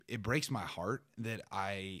it breaks my heart that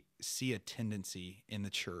I see a tendency in the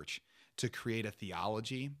church to create a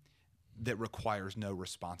theology that requires no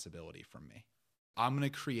responsibility from me. I'm going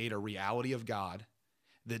to create a reality of God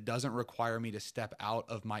that doesn't require me to step out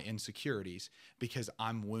of my insecurities because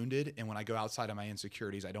I'm wounded. And when I go outside of my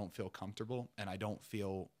insecurities, I don't feel comfortable and I don't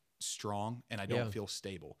feel strong and I don't feel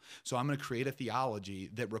stable. So I'm going to create a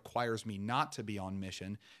theology that requires me not to be on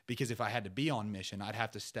mission, because if I had to be on mission, I'd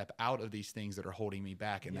have to step out of these things that are holding me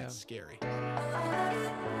back. And that's scary.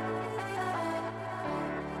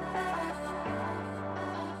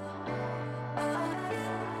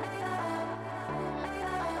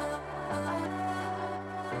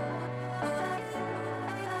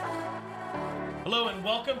 Hello and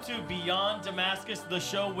welcome to Beyond Damascus, the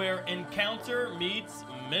show where encounter meets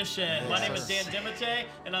mission. My name is Dan Dimite,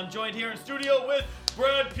 and I'm joined here in studio with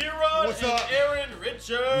Brad Pirod What's and up? Aaron Richards.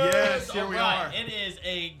 Yes, here we are. It is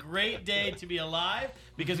a great day to be alive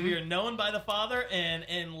because we are known by the Father and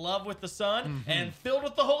in love with the Son and filled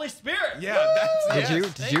with the Holy Spirit. Yeah, Woo! that's Did you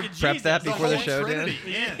Thank prep Jesus. that The before the Holy show, Dan? Trinity.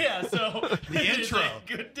 Yeah, so The it is intro. a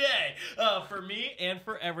good day for me and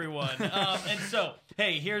for everyone. And so,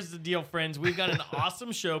 hey, here's the deal, friends. We've got an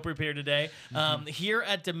awesome show prepared today. Here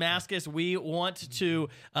at Damascus, we want to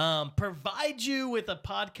provide you with a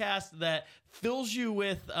podcast that fills you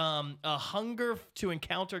with a hunger to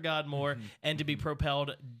encounter God more and to be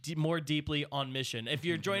propelled more deeply on mission. If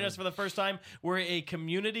you're joining us for the first time, we're a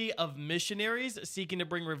community of missionaries seeking to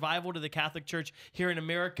bring revival to the Catholic Church here in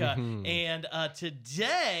America. And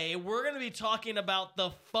today, we're going to be talking about the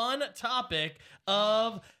fun topic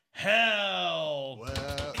of hell.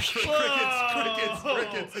 Well, Whoa.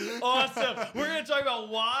 crickets. Awesome. We're going to talk about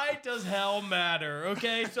why does hell matter.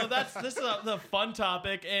 Okay, so this is the fun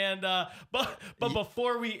topic, and but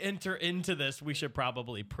before we enter into this, we should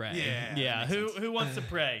probably pray. Yeah. Who wants to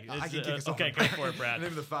pray? I can kick us off. Okay, go for it, Brad. In the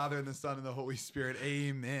name of the Father, and the Son, and the Holy Spirit.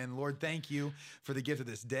 Amen. Lord, thank you for the gift of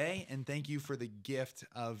this day, and thank you for the gift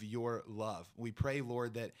of your love. We pray,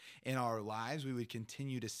 Lord, that in our lives we would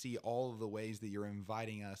continue to see all of the ways that you're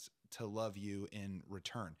inviting us to love you in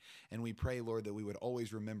return. And we pray, Lord, that we would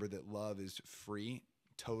always remember that love is free,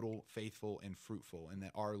 total, faithful, and fruitful, and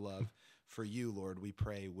that our love for you, Lord, we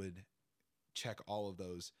pray would check all of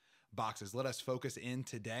those boxes. Let us focus in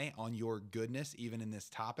today on your goodness, even in this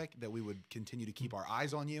topic, that we would continue to keep our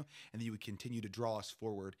eyes on you, and that you would continue to draw us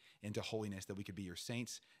forward into holiness, that we could be your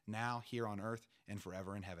saints now, here on earth, and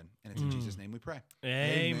forever in heaven. And it's in Jesus' name we pray.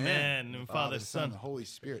 Amen. And Father, Father, Son, the Holy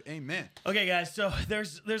Spirit. Amen. Okay, guys. So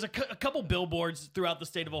there's a couple billboards throughout the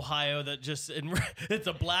state of Ohio that just it's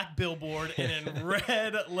a black billboard and in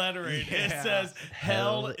red lettering it says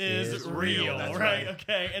 "Hell is real." That's right? right.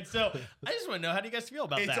 Okay. And so I just want to know, how do you guys feel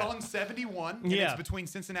about It's that? on 71, and Yeah. it's between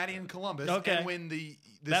Cincinnati and Columbus. Okay. And when the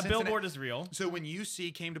that Cincinnati- billboard is real. So when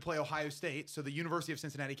UC came to play Ohio State, so the University of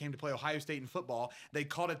Cincinnati came to play Ohio State in football, they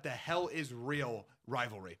called it the Hell is Real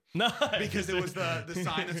rivalry. Nice. Because it was the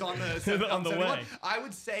sign that's on the On the 71. way. I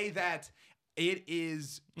would say that it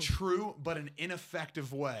is true, but an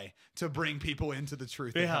ineffective way to bring people into the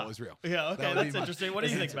truth that hell is real. Yeah. That Okay. would That's be my- interesting. What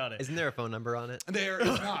do you think about it? Isn't there a phone number on it? There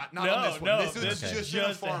is not No, on this one. no, This this is is just in a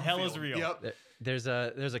just the farm hell is field. real. Yep. There's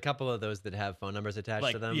a couple of those that have phone numbers attached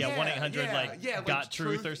Like, to them. yeah, Yeah, 1-800 yeah, like yeah, like got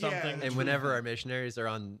truth or truth, something. yeah. And whenever our missionaries are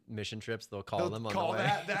on mission trips, they'll call They'll them on call the way.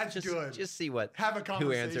 that. That's just, good. Just see what Have a who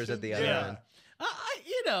conversation. answers at the other Yeah. end.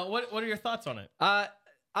 What are your thoughts on it?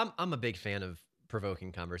 I'm a big fan of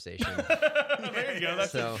provoking conversation. There you go.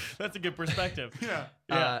 That's So- that's a good perspective.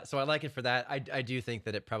 Yeah. So I like it for that. I do think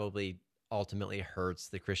that it probably ultimately hurts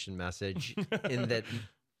the Christian message in that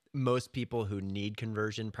most people who need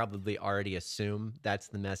conversion probably already assume that's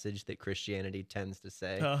the message that Christianity tends to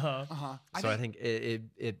say. Uh-huh. Uh-huh. So I think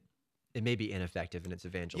it may be ineffective in its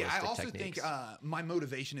evangelistic Yeah, I also techniques. think my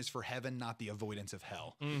motivation is for heaven, not the avoidance of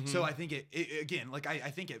hell. Mhm. So I think it again, like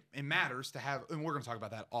I think it matters to have, and we're going to talk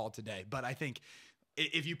about that all today. But I think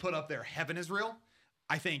if you put up there, heaven is real,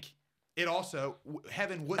 I think it also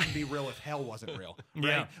heaven wouldn't be real if hell wasn't real, right?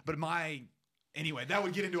 Yeah. But anyway, that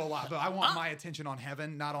would get into a lot. But I want my attention on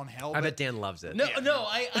heaven, not on hell. I but bet Dan loves it. No, Yeah. no,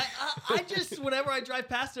 I just, whenever I drive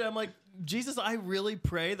past it, I'm like, Jesus, I really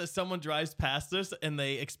pray that someone drives past this and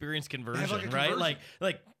they experience conversion, like a right? conversion.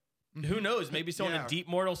 Like, who knows? Maybe someone Yeah. in deep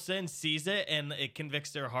mortal sin sees it and it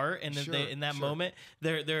convicts their heart, and then Sure, they, in that sure. moment,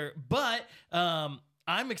 but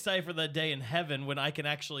I'm excited for that day in heaven when I can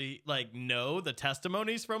actually like know the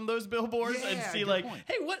testimonies from those billboards and Yeah, see good like, point.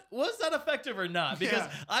 hey, what was that effective or not? Because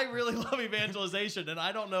Yeah. I really love evangelization, and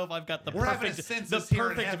I don't know if I've got the We're having a perfect, census the here in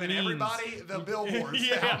perfect heaven. means. Everybody, the billboards.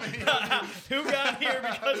 Yeah. How many of you- Who got here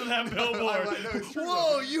because of that billboard? I'm like, no, it's true,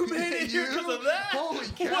 Whoa, though. you made it here because of that? Holy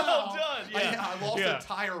cow. Well done. Yeah. I lost Yeah. a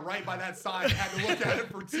tire right by that sign. I had to look at it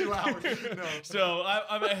for 2 hours. No. So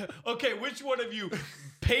I'm okay. Which one of you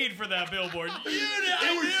paid for that billboard? You did.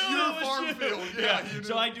 It was your farm you. field. Yeah, you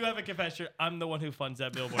So knew. I do have a confession. I'm the one who funds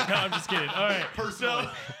that billboard. No, I'm just kidding. All right. Personally.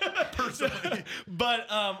 So, Personally. but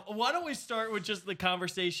why don't we start with just the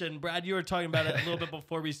conversation? Brad, you were talking about it a little bit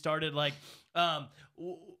before we started. Like,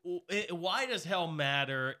 why does hell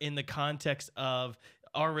matter in the context of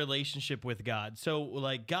our relationship with God? So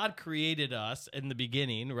like God created us in the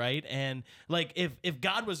beginning, right? And like if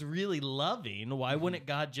God was really loving, why wouldn't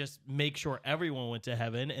God just make sure everyone went to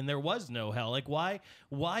heaven and there was no hell? Like why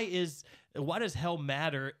does hell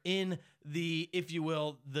matter in the, if you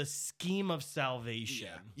will, the scheme of salvation?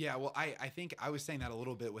 Yeah. Well, I think I was saying that a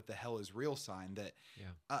little bit with the hell is real sign that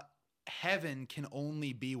Yeah. heaven can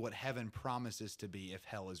only be what heaven promises to be if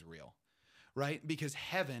hell is real. Right? Because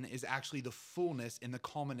heaven is actually the fullness and the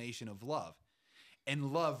culmination of love.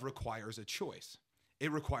 And love requires a choice.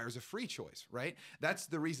 It requires a free choice, right? That's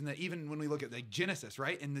the reason that even when we look at like Genesis,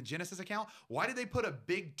 right? In the Genesis account, why did they put a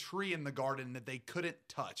big tree in the garden that they couldn't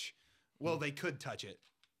touch? Well, they could touch it.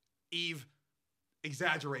 Eve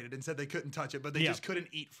exaggerated and said they couldn't touch it, but they just couldn't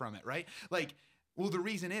eat from it, right? Like, well, the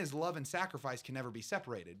reason is love and sacrifice can never be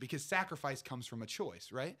separated because sacrifice comes from a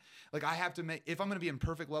choice, right? Like I have to make, if I'm going to be in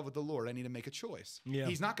perfect love with the Lord, I need to make a choice. Yeah.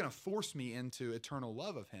 He's not going to force me into eternal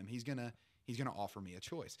love of him. He's going to offer me a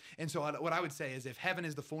choice. And so what I would say is if heaven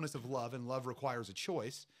is the fullness of love and love requires a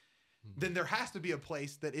choice, then there has to be a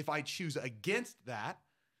place that if I choose against that,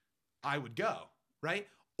 I would go, right?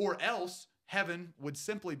 Or else heaven would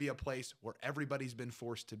simply be a place where everybody's been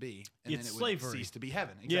forced to be, and It's then it slavery. would cease to be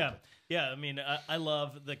heaven. Exactly. Yeah. I mean, I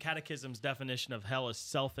love the Catechism's definition of hell as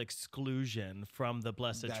self-exclusion from the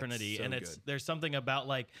Blessed That's Trinity, so and good. there's something about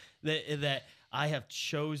like that I have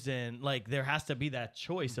chosen. Like there has to be that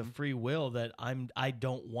choice of free will that I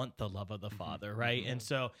don't want the love of the Father, right? And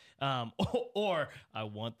so, or I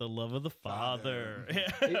want the love of the Father.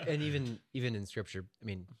 And even in Scripture, I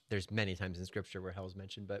mean, there's many times in Scripture where hell is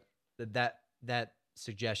mentioned, but that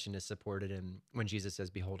suggestion is supported in when Jesus says,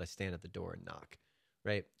 "Behold, I stand at the door and knock,"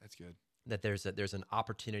 right? That's good. That there's an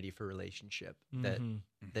opportunity for relationship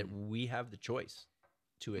that we have the choice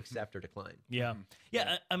to accept or decline. Yeah.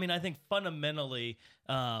 I mean, I think fundamentally,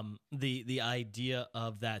 the idea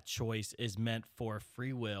of that choice is meant for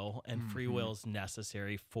free will, and free will is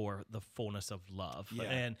necessary for the fullness of love.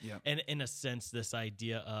 Yeah, And in a sense, this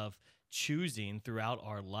idea of choosing throughout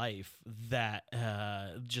our life that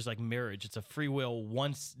just like marriage, it's a free will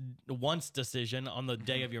once decision on the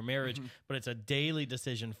day of your marriage, but it's a daily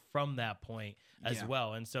decision from that point as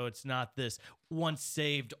well. And so it's not this once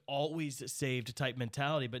saved, always saved type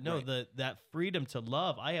mentality, but no, that freedom to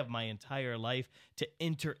love. I have my entire life to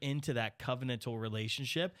enter into that covenantal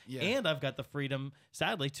relationship, and I've got the freedom,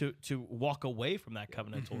 sadly, to walk away from that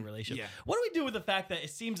covenantal relationship. What do we do with the fact that it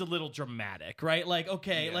seems a little dramatic, right? Like,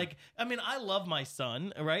 okay, like, I mean, I love my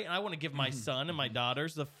son, right? And I want to give my son and my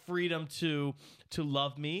daughters the freedom to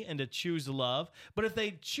love me and to choose love. But if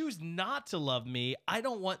they choose not to love me, I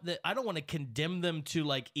don't want to condemn them to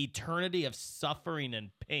like eternity of suffering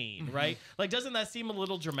and pain, right? Like, doesn't that seem a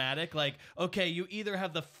little dramatic? Like, okay, you either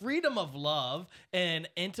have the freedom of love and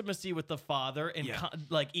intimacy with the Father and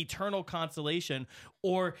like eternal consolation,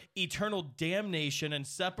 or eternal damnation and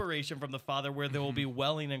separation from the Father, where there will be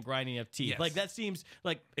welling and grinding of teeth. Like, that seems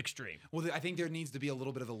like extreme. Well, I think there needs to be a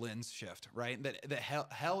little bit of a lens shift, right? That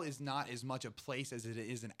hell is not as much a place as it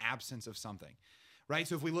is an absence of something, right?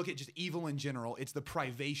 So if we look at just evil in general, it's the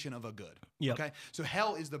privation of a good. Okay, so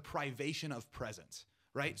hell is the privation of presence,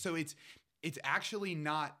 right? So it's actually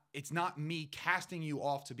not, it's not me casting you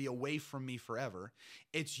off to be away from me forever.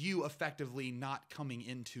 It's you effectively not coming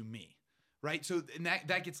into me. Right. So and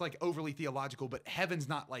that gets like overly theological, but heaven's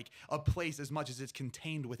not like a place as much as it's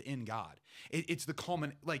contained within God. It's the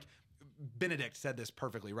common, like Benedict said this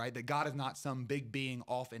perfectly, right? That God is not some big being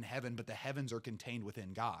off in heaven, but the heavens are contained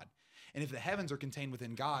within God. And if the heavens are contained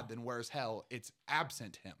within God, then where's hell? It's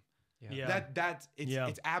absent him.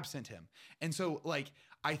 It's absent him. And so like,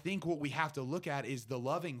 I think what we have to look at is the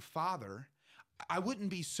loving Father. I wouldn't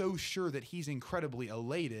be so sure that he's incredibly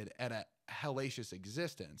elated at a hellacious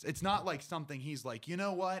existence. It's not like something he's like, you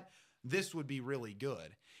know what? This would be really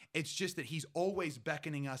good. It's just that he's always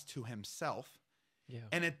beckoning us to himself. Yeah.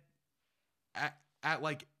 And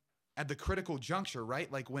at at the critical juncture,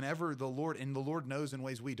 right? Like whenever the Lord knows in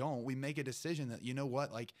ways we don't, we make a decision that, you know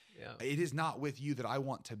what, like it is not with you that I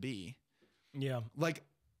want to be. Yeah. Like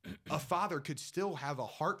a father could still have a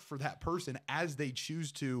heart for that person as they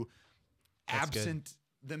choose to absent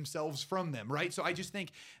themselves from them, right? So I just think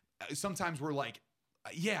sometimes we're like,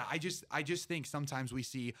 I just think sometimes we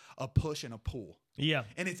see a push and a pull. Yeah.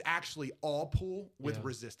 And it's actually all pull with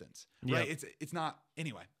resistance, right? It's not,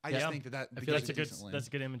 anyway, I just think that I feel like that's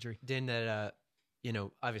good imagery. Dan, that,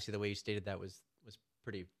 obviously the way you stated that was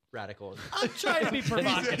pretty radical. I'm trying to be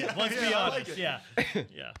provocative. Let's be honest. Like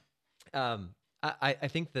Yeah. I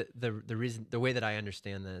think that the way that I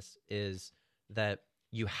understand this is that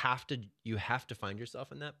you have to find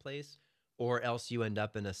yourself in that place, or else you end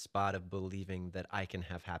up in a spot of believing that I can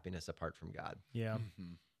have happiness apart from God. Yeah.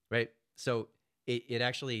 Right. So it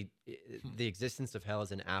actually, the existence of hell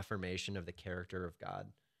is an affirmation of the character of God,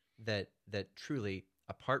 that truly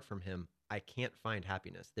apart from him, I can't find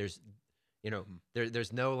happiness. There's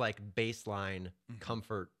no like baseline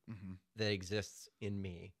comfort that exists in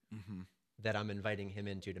me that I'm inviting him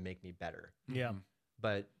into to make me better. Yeah.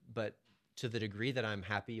 But to the degree that I'm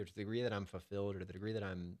happy, or to the degree that I'm fulfilled, or to the degree that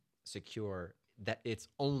I'm secure, that it's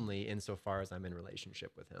only insofar as I'm in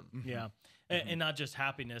relationship with him. Yeah. And not just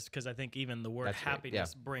happiness, because I think even the word That's right,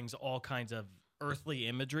 happiness brings all kinds of earthly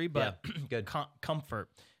imagery, but good. Comfort,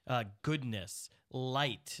 goodness,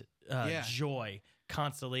 light, joy,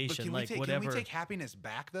 consolation, But whatever. Can we take happiness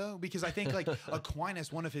back though? Because I think like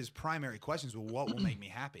Aquinas, one of his primary questions was, what will make me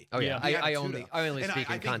happy? Oh yeah, The I attitude only and speak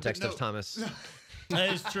in think context that of Thomas.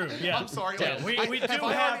 That is true. Yeah. I'm sorry. Yeah, like, we I do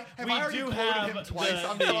already have quoted him twice.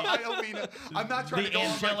 I'm sorry. I don't mean it. I'm not trying to the go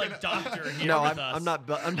angelic on doctor here No, with us.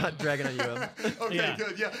 I'm not dragging on you. Okay, Yeah.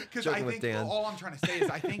 good. Yeah, because Joking I with think Dan. all I'm trying to say is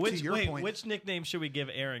I think to your point. Which nickname should we give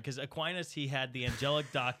Aaron? Because Aquinas, he had the angelic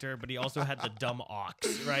doctor, but he also had the dumb ox,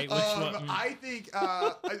 right? Which one? I think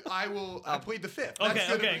I will plead the fifth. Okay,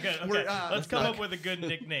 That's okay, good. We're, Okay. Let's come up with a good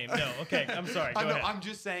nickname. No, okay, I'm sorry. Go ahead. I'm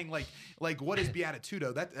just saying, like what is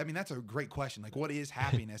beatitudo? That's a great question. Like, what is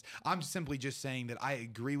happiness? I'm simply just saying that I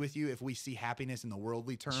agree with you. If we see happiness in the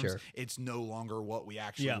worldly terms, Sure. it's no longer what we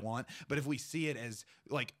actually want. But if we see it as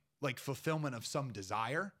like fulfillment of some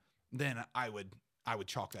desire, then I would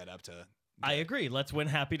chalk that up to. I agree. Let's win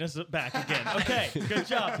happiness back again. Okay, good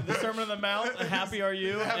job. The Sermon on the Mount, happy are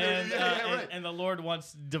you? And the Lord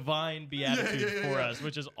wants divine beatitude for us,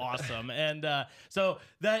 which is awesome. And so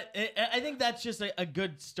that I think that's just a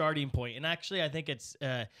good starting point. And actually, I think it's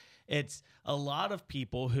a lot of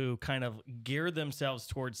people who kind of gear themselves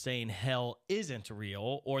towards saying hell isn't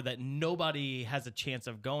real, or that nobody has a chance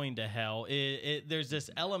of going to hell. There's this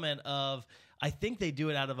element of, I think they do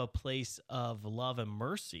it out of a place of love and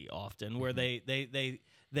mercy often, where they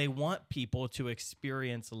want people to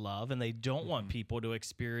experience love, and they don't want people to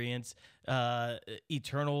experience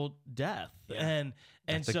eternal death. And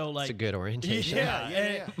so it's a good orientation.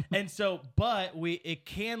 And so, but it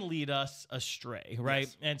can lead us astray, right?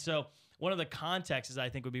 Yes. And so one of the contexts I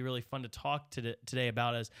think would be really fun to talk today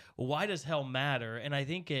about is, why does hell matter? And I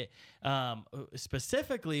think it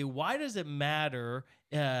specifically, why does it matter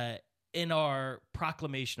in our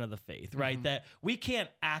proclamation of the faith, right? That we can't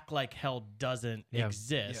act like hell doesn't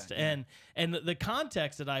exist. And the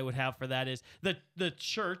context that I would have for that is the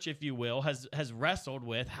church, if you will, has wrestled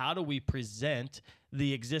with, how do we present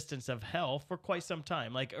the existence of hell for quite some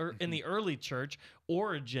time. Like in the early church,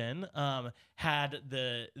 Origen had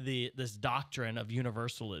this doctrine of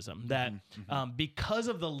universalism that because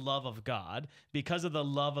of the love of God, because of the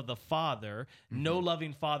love of the Father, no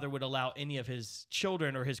loving father would allow any of his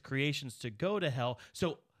children or his creations to go to hell.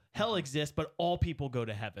 So hell exists, but all people go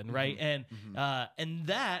to heaven, right? And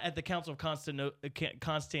that at the Council of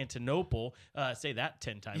Constantinople, say that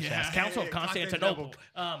 10 times fast. Council of Constantinople.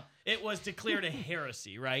 It was declared a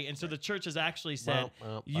heresy, right? And so the church has actually said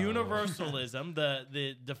universalism,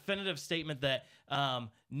 the definitive statement that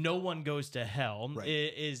no one goes to hell,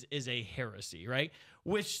 is a heresy, right?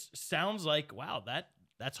 Which sounds like, wow,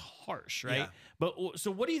 that's harsh, right? Yeah. But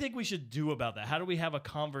so what do you think we should do about that? How do we have a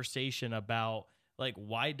conversation about, like,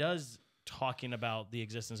 why does talking about the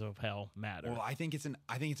existence of hell matter? Well, I think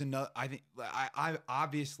I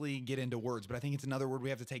obviously get into words, but I think it's another word we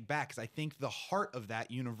have to take back, because I think the heart of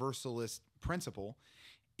that universalist principle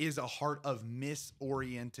is a heart of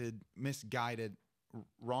misoriented, misguided,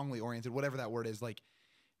 wrongly oriented, whatever that word is. Like,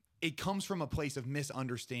 it comes from a place of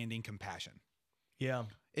misunderstanding compassion. Yeah.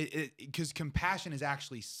 Because compassion is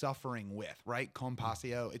actually suffering with, right?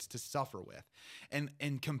 Compassio, it's to suffer with.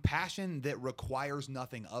 And compassion that requires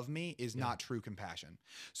nothing of me is not true compassion.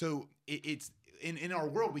 So it's in our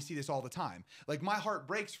world, we see this all the time. Like, my heart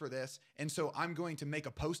breaks for this, and so I'm going to make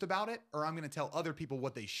a post about it, or I'm going to tell other people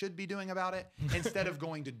what they should be doing about it instead of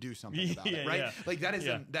going to do something about it, right? Yeah. Like,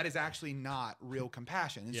 that is actually not real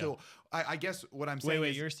compassion. And so I guess what I'm saying Wait,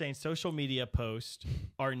 is, you're saying social media posts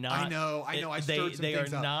are not. I know. I they stirred some they are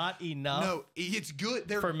things up. not enough. No, it's good.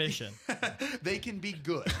 They're for mission. They can be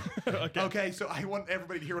good. Okay. So I want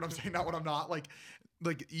everybody to hear what I'm saying, not what I'm not. Like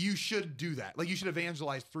you should do that. Like, you should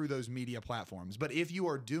evangelize through those media platforms. But if you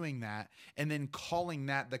are doing that and then calling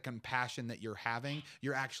that the compassion that you're having,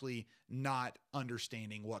 you're actually not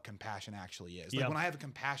understanding what compassion actually is. Like, when I have a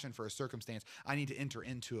compassion for a circumstance, I need to enter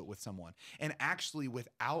into it with someone. And actually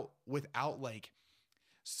without like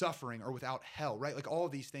suffering or without hell, right? Like, all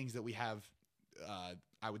of these things that we have,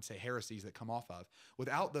 I would say, heresies that come off of.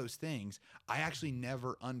 Without those things, I actually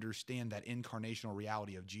never understand that incarnational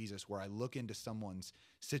reality of Jesus, where I look into someone's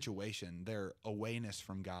situation, their awayness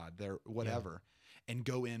from God, their whatever, and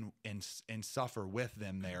go in and suffer with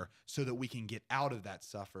them there so that we can get out of that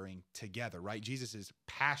suffering together, right? Jesus's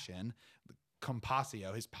passion,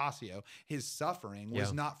 compassio, his passio, his suffering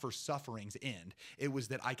was not for suffering's end. It was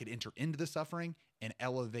that I could enter into the suffering and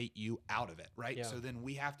elevate you out of it, right? Yeah. So then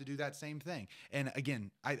we have to do that same thing. And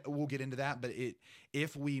again, we'll get into that, but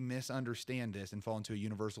if we misunderstand this and fall into a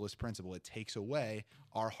universalist principle, it takes away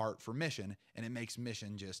our heart for mission, and it makes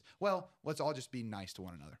mission just, well, let's all just be nice to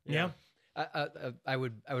one another. Yeah. I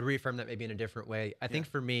would reaffirm that maybe in a different way. I think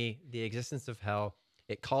for me, the existence of hell,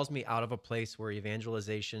 it calls me out of a place where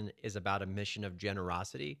evangelization is about a mission of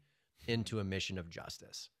generosity into a mission of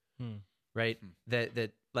justice, right?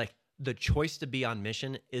 That like the choice to be on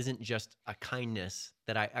mission isn't just a kindness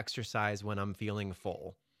that I exercise when I'm feeling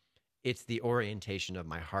full. It's the orientation of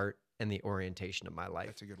my heart and the orientation of my life.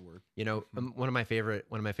 That's a good word. You know, one of my favorite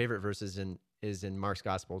verses is in Mark's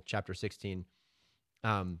Gospel, chapter 16.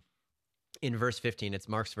 In verse 15, it's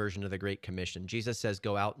Mark's version of the Great Commission. Jesus says,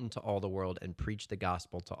 "Go out into all the world and preach the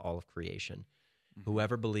gospel to all of creation.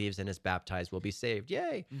 Whoever believes and is baptized will be saved.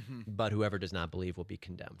 Yay. But whoever does not believe will be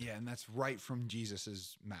condemned." Yeah, and that's right from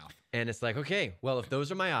Jesus's mouth. And it's like, okay, well, if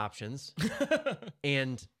those are my options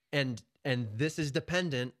and this is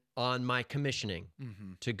dependent on my commissioning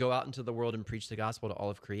to go out into the world and preach the gospel to all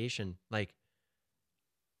of creation, like,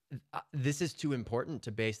 this is too important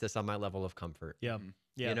to base this on my level of comfort. Yeah.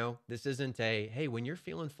 You know, this isn't a, hey, when you're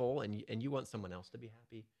feeling full and you want someone else to be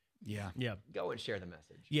happy, Yeah. go and share the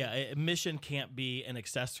message. Yeah, mission can't be an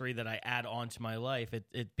accessory that I add on to my life.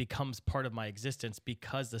 It becomes part of my existence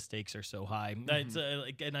because the stakes are so high. It's,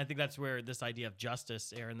 and I think that's where this idea of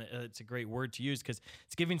justice, Aaron, it's a great word to use because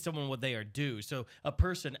it's giving someone what they are due. So a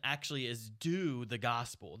person actually is due the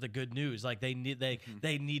gospel, the good news. Like they need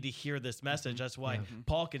to hear this message. That's why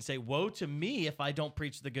Paul can say, "Woe to me if I don't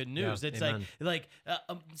preach the good news." It's amen. like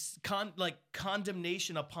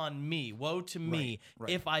condemnation upon me. Woe to me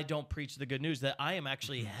if I don't preach the good news, that I am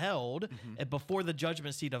actually held before the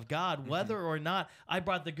judgment seat of God, whether or not I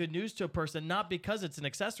brought the good news to a person, not because it's an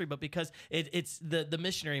accessory, but because it's the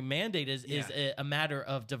missionary mandate is a matter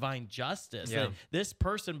of divine justice. Yeah. That this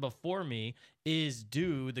person before me is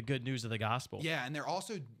due the good news of the gospel. Yeah, and they're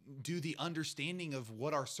also due the understanding of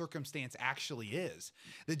what our circumstance actually is.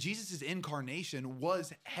 That Jesus' incarnation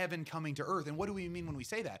was heaven coming to earth. And what do we mean when we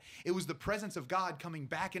say that? It was the presence of God coming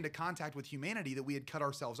back into contact with humanity that we had cut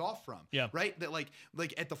ourselves off from. Yeah. Right? That like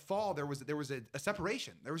at the fall, there was a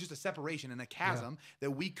separation. There was just a separation and a chasm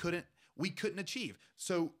that we couldn't achieve.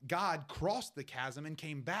 So God crossed the chasm and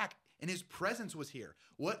came back, and his presence was here.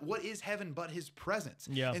 What is heaven but his presence?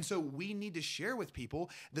 Yeah. And so we need to share with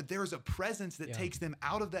people that there's a presence that takes them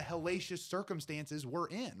out of the hellacious circumstances we're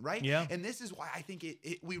in, right? Yeah. And this is why I think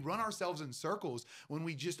we run ourselves in circles when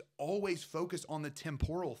we just always focus on the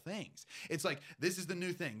temporal things. It's like, this is the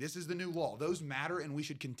new thing. This is the new law. Those matter, and we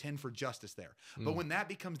should contend for justice there. But when that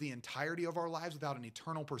becomes the entirety of our lives without an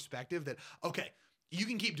eternal perspective that, okay, you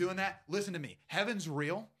can keep doing that. Listen to me. Heaven's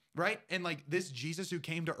real. Right? And like this Jesus who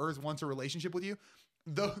came to earth wants a relationship with you.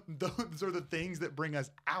 Those are the things that bring us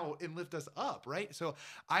out and lift us up, right? So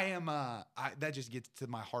that just gets to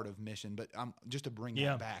my heart of mission. But just to bring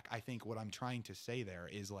that back, I think what I'm trying to say there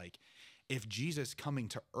is like, if Jesus coming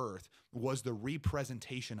to earth was the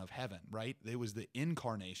representation of heaven, right? It was the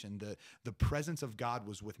incarnation, the presence of God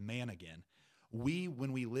was with man again.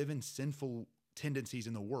 When we live in sinful tendencies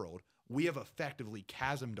in the world, we have effectively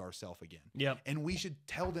chasmed ourselves again. Yep. And we should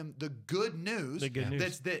tell them the good news.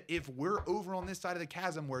 That's that if we're over on this side of the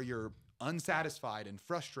chasm where you're unsatisfied and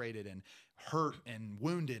frustrated and hurt and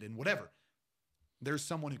wounded and whatever, there's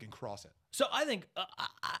someone who can cross it. So I think,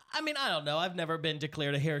 I mean, I don't know. I've never been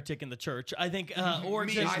declared a heretic in the church. I think, or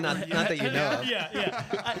Me just either. Not that you know of.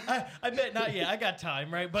 yeah. I bet not yet. I got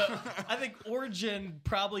time, right? But I think Origen,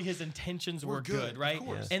 probably his intentions were good, right? Of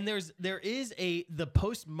course. And there is the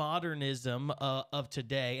postmodernism of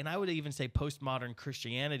today, and I would even say postmodern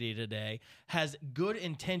Christianity today has good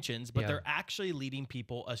intentions, but Yeah. they're actually leading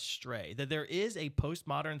people astray. That there is a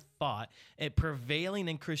postmodern thought prevailing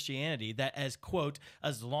in Christianity that, as quote,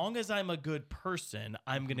 as long as I'm a good person,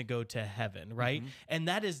 I'm going to go to heaven, right? And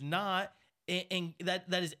that is not. And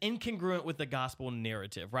that is incongruent with the gospel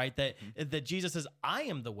narrative, right? That Jesus says, "I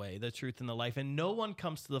am the way, the truth, and the life, and no one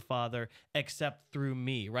comes to the Father except through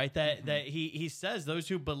me." Right? That he says, "Those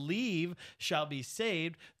who believe shall be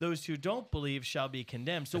saved; those who don't believe shall be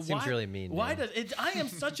condemned." So That seems really mean, Why man. does it? I am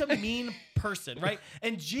such a mean person, right?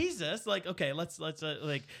 And Jesus, like, okay, let's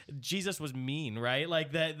like Jesus was mean, right?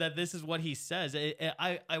 Like that this is what he says.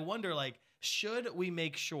 I wonder, like, should we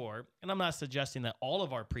make sure, and I'm not suggesting that all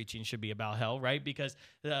of our preaching should be about hell, right? Because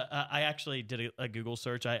I actually did a Google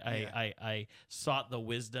search. I sought the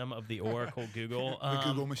wisdom of the Oracle Google. The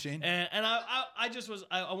Google machine. And I just was,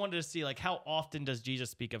 I wanted to see, like, how often does Jesus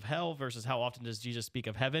speak of hell versus how often does Jesus speak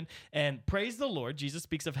of heaven? And praise the Lord, Jesus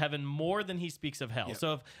speaks of heaven more than he speaks of hell. Yep.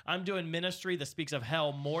 So if I'm doing ministry that speaks of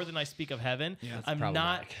hell more than I speak of heaven, Yeah.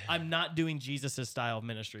 I'm not doing Jesus' style of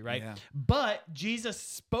ministry, right? Yeah. But Jesus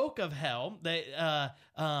spoke of hell that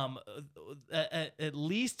at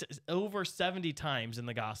least over 70 times in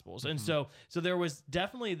the Gospels, and so there was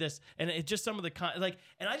definitely this, and it just some of the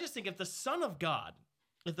and I just think if the Son of God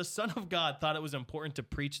thought it was important to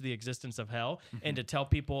preach the existence of hell and to tell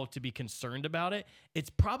people to be concerned about it, it's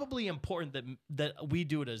probably important that we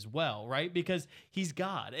do it as well, right? Because he's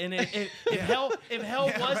God. And if hell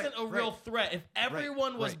wasn't a real threat, if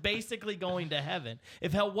everyone was basically going to heaven,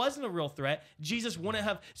 if hell wasn't a real threat, Jesus wouldn't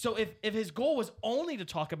have. So if his goal was only to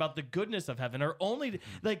talk about the goodness of heaven, or only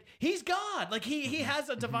like, he's God, like he has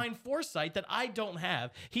a divine foresight that I don't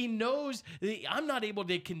have. He knows that I'm not able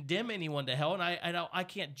to condemn anyone to hell, and I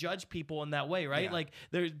can't judge people in that way, right? Yeah. Like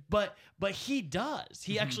but he does.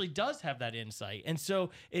 He actually does have that insight. And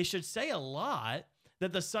so it should say a lot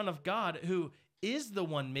that the Son of God, who is the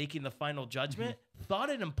one making the final judgment, thought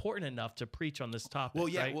it important enough to preach on this topic. Well,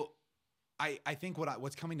 yeah. right? Well, I think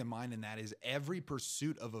what's coming to mind in that is every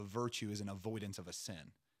pursuit of a virtue is an avoidance of a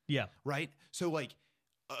sin, yeah. right? So, like,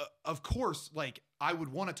 of course, like, I would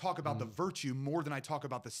want to talk about the virtue more than I talk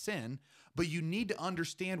about the sin, but you need to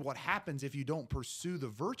understand what happens if you don't pursue the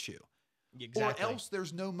virtue. Exactly. Or else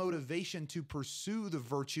there's no motivation to pursue the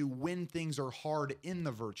virtue when things are hard in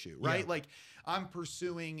the virtue, right? Yeah. Like, I'm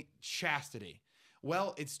pursuing chastity.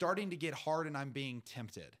 Well, it's starting to get hard and I'm being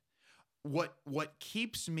tempted. What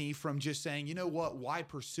keeps me from just saying, you know what, why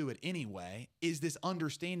pursue it anyway, is this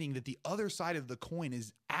understanding that the other side of the coin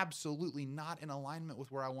is absolutely not in alignment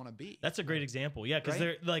with where I want to be. That's a great example. Yeah, because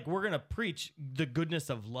Right? they're like, we're gonna preach the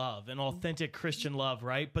goodness of love and authentic Christian love,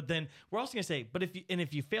 right? But then we're also gonna say, but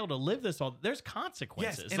if you fail to live this all, there's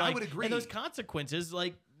consequences. Yes, and I would agree. And those consequences,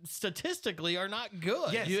 like, statistically, are not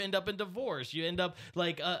good. Yes. You end up in divorce. You end up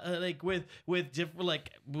like with different, like,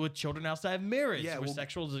 with children outside of marriage, Yeah, with well,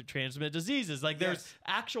 sexual transmitted diseases. Like, there's Yes.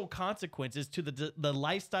 actual consequences to the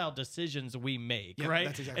lifestyle decisions we make, Yep, right?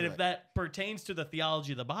 that's exactly and if right. that pertains to the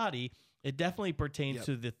theology of the body, it definitely pertains Yep.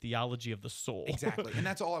 to the theology of the soul. Exactly. And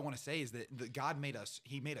that's all I want to say is that God made us,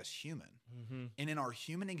 he made us human. And in our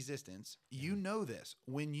human existence, you know this,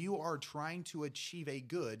 when you are trying to achieve a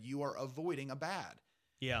good, you are avoiding a bad.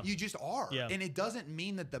 Yeah. You just are. Yeah. And it doesn't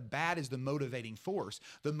mean that the bad is the motivating force.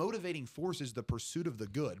 The motivating force is the pursuit of the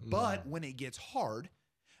good. But when it gets hard,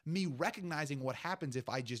 me recognizing what happens if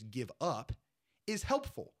I just give up is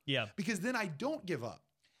helpful. Yeah. Because then I don't give up,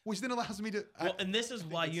 which then allows me to. Well, and this is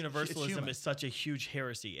why it's universalism human. is such a huge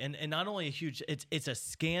heresy, and not only a huge, it's a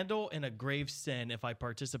scandal and a grave sin if I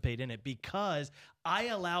participate in it, because I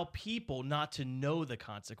allow people not to know the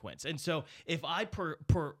consequence. And so if I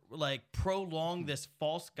prolong this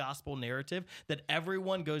false gospel narrative that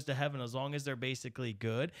everyone goes to heaven as long as they're basically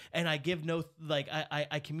good, and I give no, like,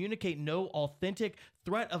 I communicate no authentic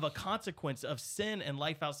threat of a consequence of sin and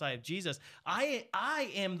life outside of Jesus, I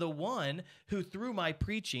am the one who, through my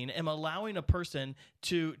preaching, am allowing a person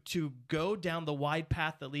to go down the wide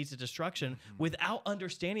path that leads to destruction without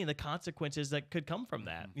understanding the consequences that could come from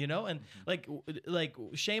that, you know? And like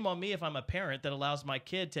shame on me if I'm a parent that allows my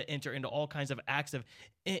kid to enter into all kinds of acts of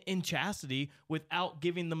inchastity without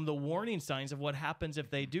giving them the warning signs of what happens if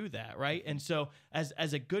they do that, right? And so as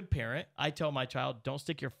a good parent, I tell my child, don't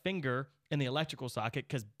stick your finger in the electrical socket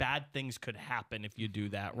because bad things could happen if you do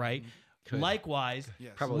that, right? Could. Likewise,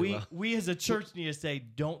 Yes. Probably we will. we as a church need to say,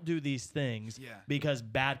 don't do these things Yeah. because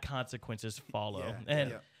bad consequences follow. Yeah,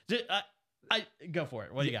 And yeah. I go for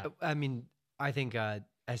it. What do you got? I mean, I think I'm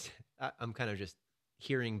kind of just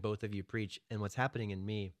hearing both of you preach, and what's happening in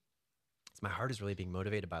me is my heart is really being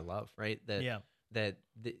motivated by love, right? That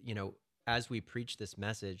you know, as we preach this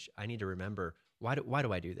message, I need to remember why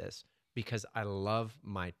do I do this? Because I love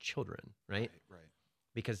my children, right? Right.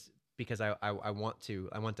 Because I want to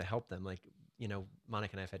help them. Like, you know,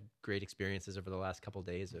 Monica and I have had great experiences over the last couple of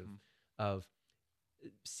days of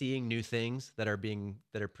seeing new things that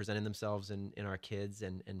are presenting themselves in our kids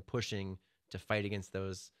and pushing to fight against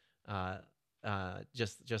those.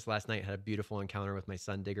 Just last night, I had a beautiful encounter with my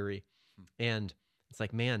son Diggory, and it's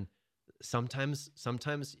like, man, sometimes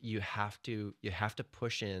you have to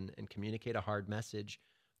push in and communicate a hard message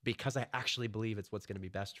because I actually believe it's what's going to be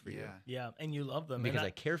best for you. Yeah, and you love them. Because And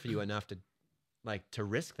I care for you enough to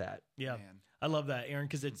risk that. yeah, Man. I love that, Aaron,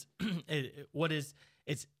 because it's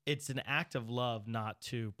it's an act of love not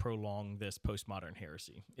to prolong this postmodern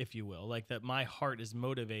heresy, if you will. Like that, my heart is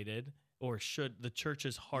motivated, or the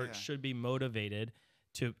church's heart should be motivated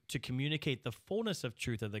to communicate the fullness of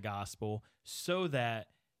truth of the gospel, so that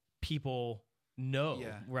people know,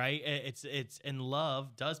 right? It's and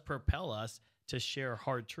love does propel us to share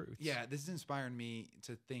hard truths. Yeah, this is inspiring me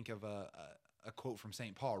to think of a quote from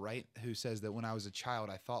St. Paul, right? Who says that when I was a child,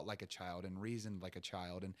 I thought like a child and reasoned like a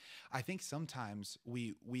child. And I think sometimes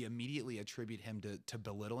we immediately attribute him to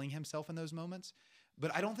belittling himself in those moments.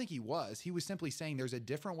 But I don't think he was. He was simply saying there's a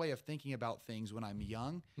different way of thinking about things when I'm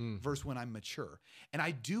young versus when I'm mature. And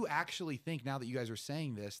I do actually think, now that you guys are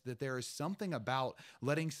saying this, that there is something about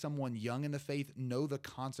letting someone young in the faith know the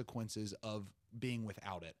consequences of being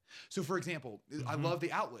without it. So for example, I love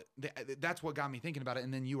the outlet. That's what got me thinking about it.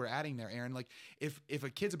 And then you were adding there, Aaron, like if a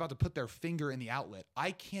kid's about to put their finger in the outlet,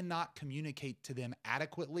 I cannot communicate to them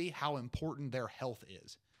adequately how important their health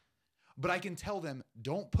is. But I can tell them,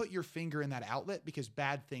 don't put your finger in that outlet because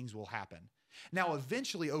bad things will happen. Now,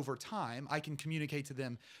 eventually, over time, I can communicate to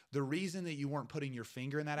them, the reason that you weren't putting your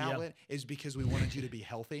finger in that outlet is because we wanted you to be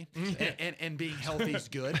healthy, and being healthy is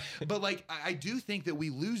good. But like, I do think that we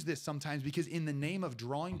lose this sometimes because in the name of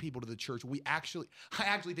drawing people to the church, I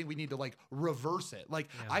actually think we need to like reverse it. Like,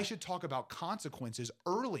 I should talk about consequences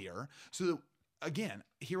earlier so that, again,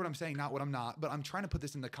 hear what I'm saying, not what I'm not, but I'm trying to put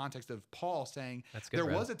this in the context of Paul saying there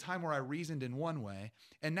was a time where I reasoned in one way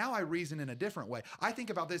and now I reason in a different way. I think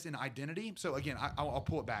about this in identity. So again, I'll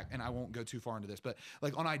pull it back and I won't go too far into this, but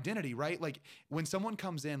like on identity, right? Like when someone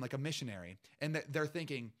comes in like a missionary and they're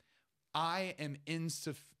thinking, I am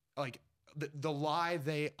insufficient, like the lie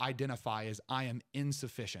they identify is I am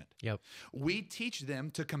insufficient. Yep. We teach them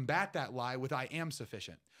to combat that lie with I am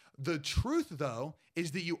sufficient. The truth, though,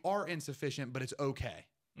 is that you are insufficient, but it's okay.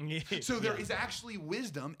 So there is actually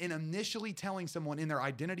wisdom in initially telling someone in their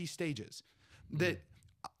identity stages that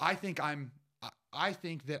I think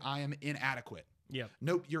that I am inadequate. Yep.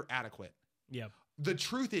 Nope, you're adequate. Yep. The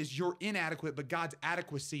truth is you're inadequate, but God's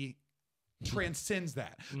adequacy transcends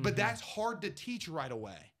that. But that's hard to teach right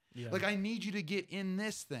away. Yeah. Like, I need you to get in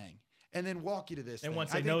this thing and then walk you to this And thing. once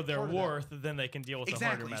I they think know their part of that- worth, then they can deal with the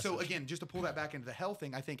harder Exactly. message. So again, just to pull that back into the hell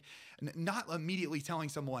thing, I think not immediately telling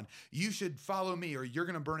someone you should follow me or you're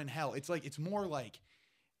going to burn in hell. It's like, it's more like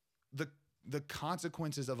the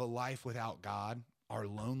consequences of a life without God are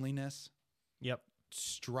loneliness, Yep.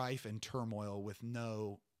 strife, and turmoil with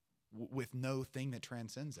no thing that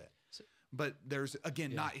transcends it. But there's,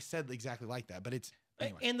 again, not said exactly like that, but it's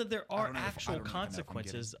anyway. And that there I are don't know if- I actual don't know if I'm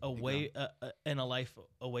consequences getting- away in a life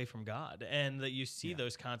away from God, and that you see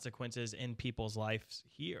those consequences in people's lives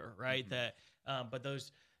here, right? That, but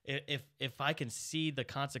those, if I can see the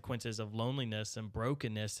consequences of loneliness and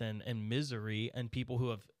brokenness and misery, and people who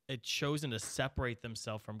have chosen to separate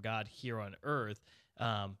themselves from God here on earth,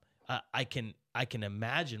 I can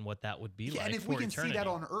imagine what that would be like. And if for we can eternity. see that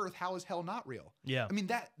on earth, how is hell not real? Yeah. I mean,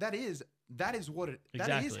 that is what it,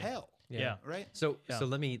 that is Exactly. hell. Yeah. Right. So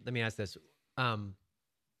let me ask this: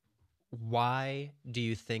 why do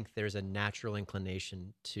you think there's a natural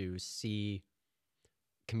inclination to see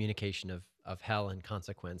communication of hell and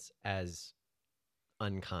consequence as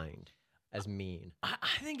unkind, as mean? I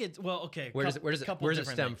think it's okay. Where does it different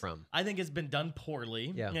stem things. from? I think it's been done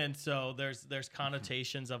poorly. Yeah. And so there's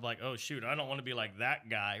connotations of like, oh shoot, I don't want to be like that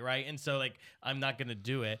guy, right? And so like I'm not gonna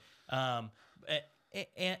do it.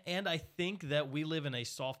 And I think that we live in a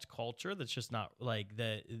soft culture that's just not like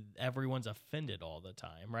that. Everyone's offended all the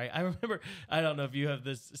time, right? I remember, I don't know if you have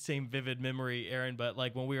this same vivid memory, Aaron, but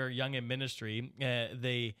like when we were young in ministry,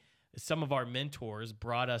 some of our mentors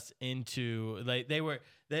brought us into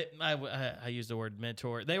I use the word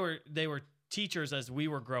mentor. They were teachers as we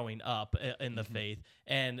were growing up in the faith,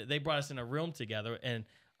 and they brought us in a room together, and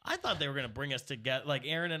I thought they were going to bring us together. Like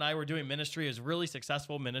Aaron and I were doing ministry. It was really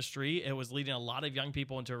successful ministry. It was leading a lot of young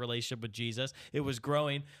people into a relationship with Jesus. It was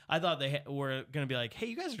growing. I thought they were going to be like, hey,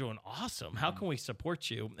 you guys are doing awesome. How can we support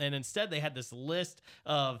you? And instead they had this list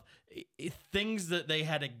of things that they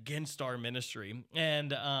had against our ministry.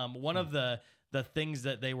 And one of the things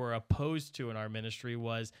that they were opposed to in our ministry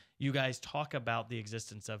was, you guys talk about the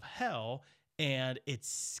existence of hell, and it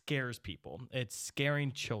scares people. It's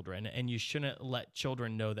scaring children, and you shouldn't let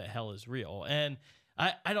children know that hell is real. And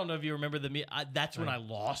I don't know if you remember that's when I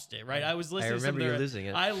lost it, right? I was listening. I remember you losing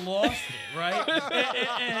it. I lost it, right?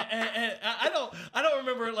 and I don't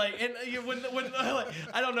remember when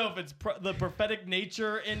I don't know if it's the prophetic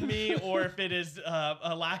nature in me or if it is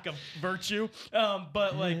a lack of virtue.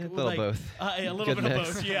 But like a little both. A little Good bit mix.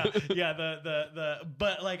 of both. Yeah.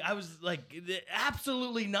 But like I was like,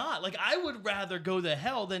 absolutely not. Like I would rather go to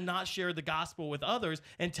hell than not share the gospel with others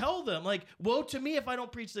and tell them like, woe to me if I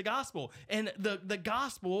don't preach the gospel. And the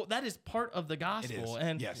gospel, that is part of the gospel.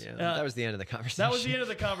 And Yes. Yeah, that was the end of the conversation. that was the end of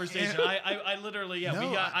the conversation. I literally,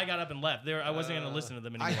 No, I got up and left. I wasn't going to listen to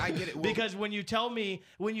them anymore. I get it. Well, because when you tell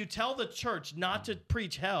the church not to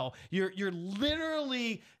preach hell, you're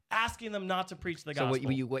literally asking them not to preach the So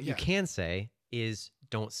gospel. what you can say is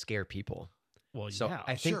don't scare people. Well, So yeah.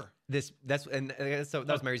 I think Sure. that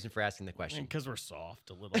was my reason for asking the question. Because we're soft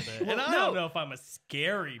a little bit. Well, And I no. don't know if I'm a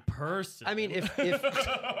scary person. I mean, if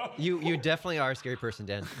you definitely are a scary person,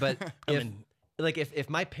 Dan, but if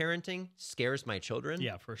my parenting scares my children,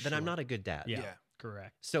 Yeah, for then I'm sure. not a good dad. yeah, Yeah.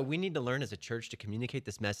 correct. So we need to learn as a church to communicate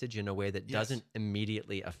this message in a way that Yes. doesn't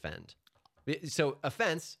immediately offend. So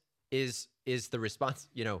offense is the response,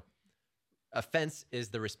 offense is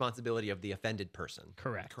the responsibility of the offended person.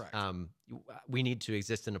 Correct. Correct. We need to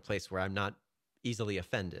exist in a place where I'm not easily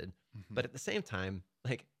offended, but at the same time,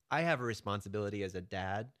 like I have a responsibility as a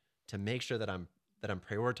dad to make sure that I'm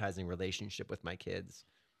prioritizing relationship with my kids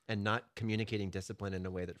and not communicating discipline in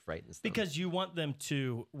a way that frightens them. Because you want them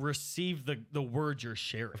to receive the word you're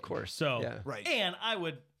sharing. Of course. So, Yeah. Right. And I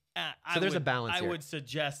would. So there's a balance I here. would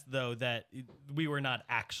suggest though that we were not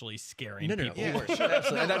actually scaring no, people. Yeah. of course,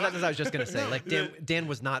 absolutely. That's what I was just gonna say. Like Dan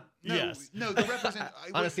was not. No, Yes. No, the represent.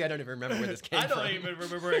 Honestly, I don't even remember where this came I from. don't even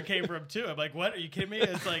remember where it came from too. I'm like, what? Are you kidding me?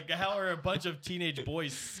 It's like, how are a bunch of teenage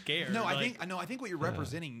boys scared? No, I Like, think what you're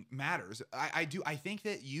representing matters. I do. I think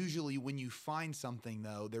that usually when you find something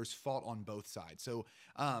though, there's fault on both sides. So,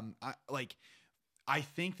 I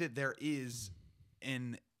think that there is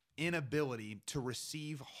an inability to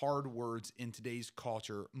receive hard words in today's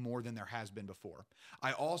culture more than there has been before.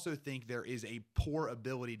 I also think there is a poor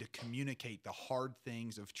ability to communicate the hard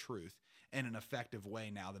things of truth in an effective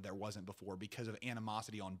way now that there wasn't before because of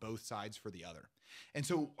animosity on both sides for the other. And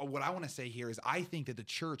so what I want to say here is I think that the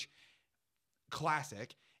church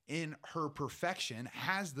classic in her perfection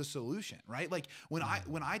has the solution, right? Like when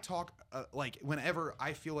I talk, whenever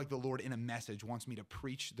I feel like the Lord in a message wants me to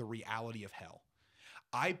preach the reality of hell,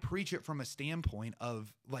 I preach it from a standpoint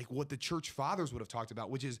of like what the church fathers would have talked about,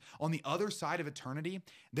 which is on the other side of eternity,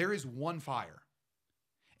 there is one fire.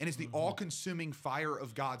 And it's the all-consuming fire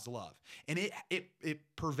of God's love. And it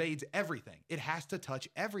pervades everything. It has to touch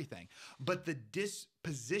everything. But the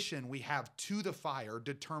disposition we have to the fire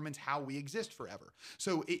determines how we exist forever.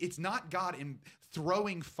 So it's not God in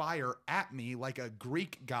throwing fire at me like a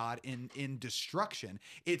Greek god in destruction.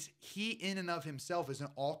 It's he in and of himself is an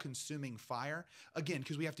all-consuming fire. Again,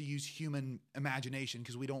 because we have to use human imagination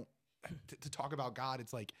because we don't, to talk about God,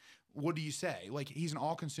 it's like, what do you say? Like he's an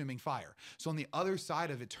all-consuming fire. So on the other side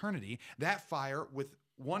of eternity, that fire with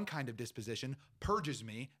one kind of disposition purges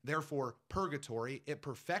me, therefore purgatory, it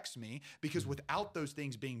perfects me, because without those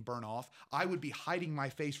things being burnt off, I would be hiding my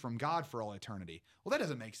face from God for all eternity. Well, that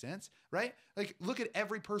doesn't make sense, right? Like look at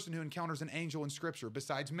every person who encounters an angel in scripture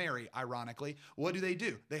besides Mary, ironically. What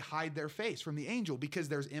do? They hide their face from the angel because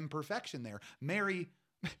there's imperfection there. Mary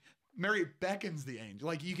beckons the angel.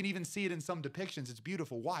 Like you can even see it in some depictions. It's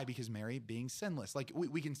beautiful. Why? Because Mary being sinless. Like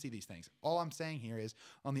we can see these things. All I'm saying here is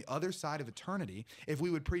on the other side of eternity, if we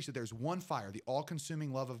would preach that there's one fire, the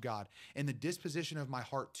all-consuming love of God, and the disposition of my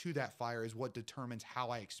heart to that fire is what determines how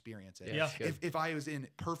I experience it. Yeah. If I was in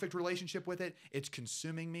perfect relationship with it, it's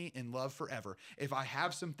consuming me in love forever. If I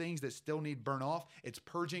have some things that still need burn off, it's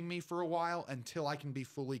purging me for a while until I can be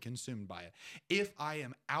fully consumed by it. If I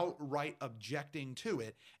am outright objecting to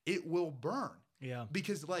it, it will burn. Yeah.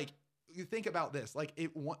 Because like you think about this, like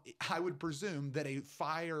I would presume that a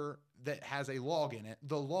fire that has a log in it,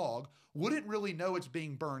 the log wouldn't really know it's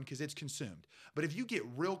being burned because it's consumed. But if you get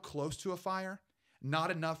real close to a fire,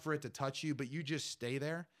 not enough for it to touch you, but you just stay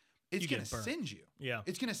there, it's going to singe you. Yeah.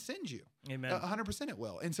 It's going to singe you. Amen. 100% it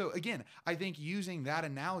will. And so again, I think using that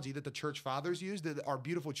analogy that the church fathers used, that our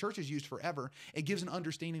beautiful churches used forever, it gives an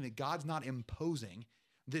understanding that God's not imposing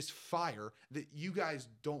this fire that you guys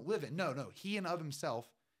don't live in. No, he and of himself,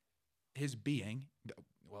 his being,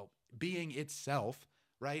 being itself,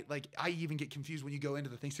 right? Like I even get confused when you go into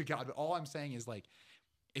the things of God, but all I'm saying is like,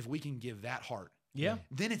 if we can give that heart,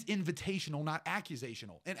 then it's invitational, not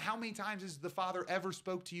accusational. And how many times has the Father ever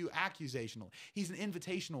spoke to you accusational? He's an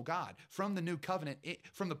invitational God. From the new covenant,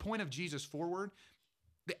 from the point of Jesus forward,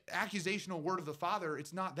 the accusational word of the Father,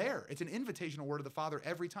 it's not there. It's an invitational word of the Father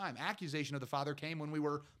every time. Accusation of the Father came when we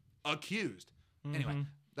were accused. Anyway,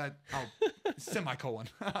 that semicolon.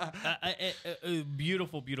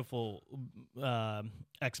 Beautiful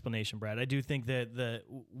explanation, Brad. I do think that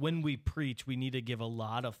when we preach, we need to give a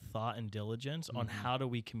lot of thought and diligence on how do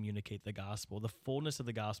we communicate the gospel, the fullness of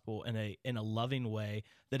the gospel in a loving way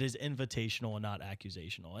that is invitational and not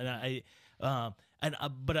accusational. And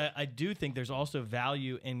I do think there's also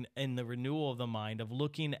value in the renewal of the mind of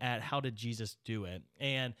looking at how did Jesus do it,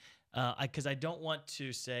 and because I don't want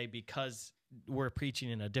to say because we're preaching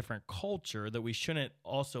in a different culture that we shouldn't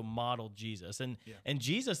also model Jesus. And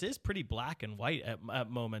Jesus is pretty black and white at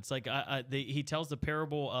moments. Like he tells the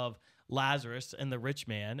parable of Lazarus and the rich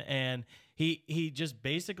man, and he just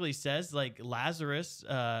basically says like Lazarus,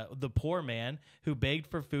 the poor man who begged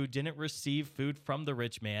for food, didn't receive food from the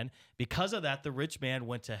rich man. Because of that, the rich man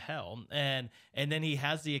went to hell. And then he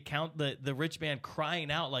has the account, the rich man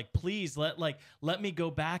crying out like, please let me go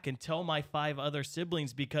back and tell my 5 other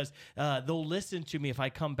siblings because they'll listen to me if I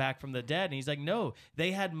come back from the dead. And he's like, no, they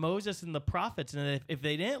had Moses and the prophets. And if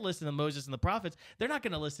they didn't listen to Moses and the prophets, they're not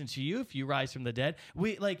going to listen to you if you rise from the dead.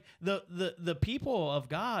 We like the people of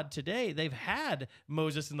God today, they've had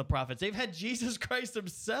Moses and the prophets. They've had Jesus Christ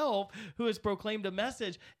himself who has proclaimed a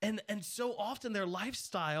message. And so often their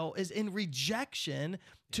lifestyle is in rejection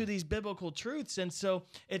to these biblical truths. And so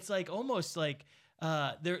it's like almost like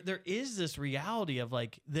there is this reality of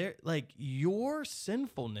your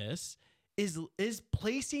sinfulness is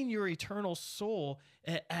placing your eternal soul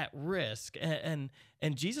at risk. And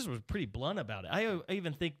Jesus was pretty blunt about it. I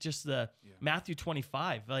even think just the Matthew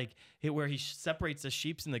 25, where he separates the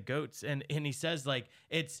sheep and the goats. And he says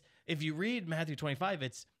if you read Matthew 25,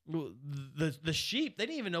 it's the sheep, they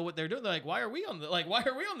didn't even know what they're doing. They're like, why are we on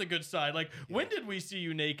the good side? When did we see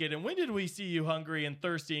you naked? And when did we see you hungry and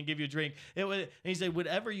thirsty and give you a drink? And he said,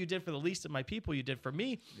 whatever you did for the least of my people, you did for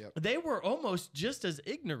me. Yep. They were almost just as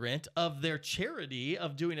ignorant of their charity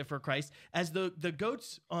of doing it for Christ as the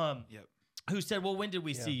goats, who said, well, when did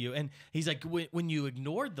we see you? And he's like, when you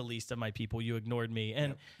ignored the least of my people, you ignored me.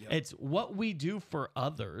 And it's what we do for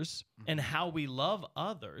others and how we love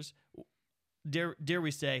others. Dare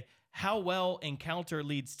we say, how well encounter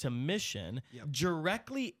leads to mission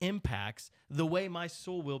directly impacts the way my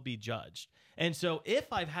soul will be judged. And so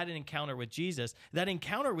if I've had an encounter with Jesus, that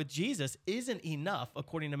encounter with Jesus isn't enough,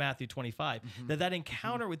 according to Matthew 25, that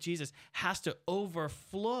encounter with Jesus has to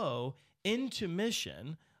overflow into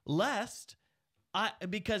mission, lest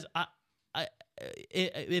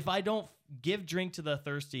if I don't give drink to the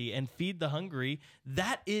thirsty and feed the hungry,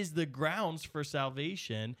 that is the grounds for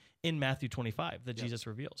salvation in Matthew 25 that Jesus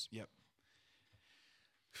reveals. Yep.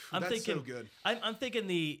 I'm That's thinking, so good. I'm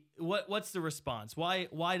thinking what's the response? Why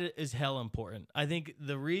is hell important? I think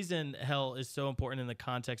the reason hell is so important in the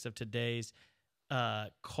context of today's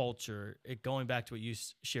culture, going back to what you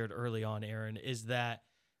shared early on, Aaron, is that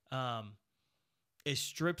it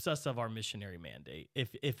strips us of our missionary mandate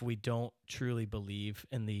if we don't truly believe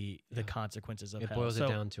in the consequences of hell. It boils it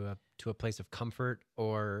down to a place of comfort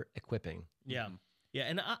or equipping. Yeah. Yeah.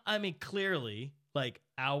 And I mean, clearly,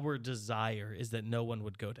 our desire is that no one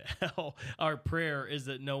would go to hell. Our prayer is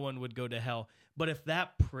that no one would go to hell. But if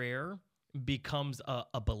that prayer becomes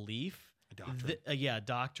a belief,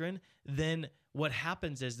 doctrine, then what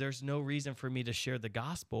happens is there's no reason for me to share the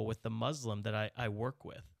gospel with the Muslim that I work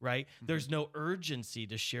with, right? There's no urgency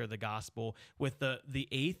to share the gospel with the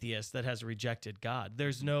atheist that has rejected God.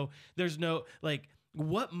 There's no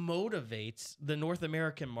what motivates the North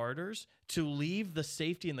American martyrs to leave the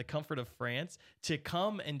safety and the comfort of France to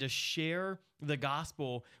come and to share the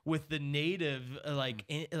gospel with the native,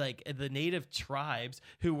 the native tribes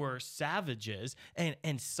who were savages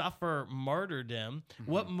and suffer martyrdom?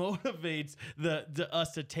 What motivates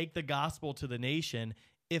us to take the gospel to the nation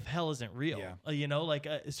if hell isn't real?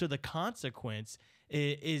 So the consequence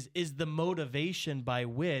is the motivation by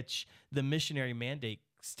which the missionary mandate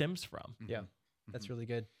stems from. Yeah, that's really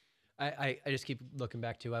good. I just keep looking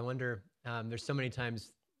back to, I wonder, there's so many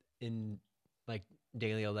times in like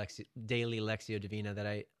daily Lectio Divina that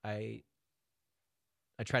I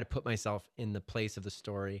try to put myself in the place of the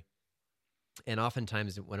story. And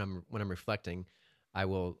oftentimes when I'm reflecting,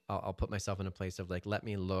 I'll put myself in a place of like, let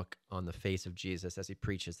me look on the face of Jesus as he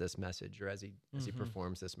preaches this message or as he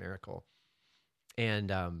performs this miracle.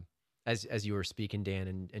 And as you were speaking,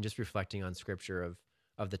 Dan, and just reflecting on scripture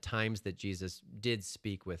of the times that Jesus did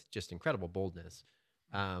speak with just incredible boldness,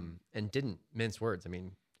 and didn't mince words. I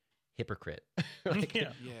mean, hypocrite, like,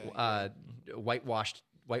 whitewashed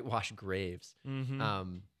graves,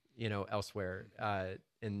 elsewhere.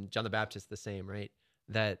 And John the Baptist, the same, right?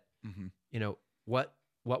 That,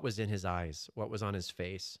 what was in his eyes, what was on his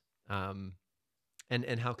face, and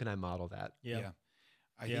how can I model that?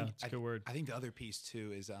 I think it's a good word. I think the other piece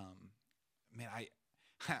too is, man,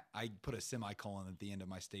 I put a semicolon at the end of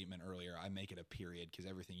my statement earlier. I make it a period because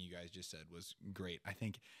everything you guys just said was great. I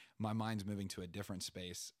think my mind's moving to a different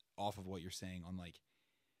space off of what you're saying on, like,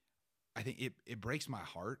 I think it breaks my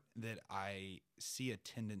heart that I see a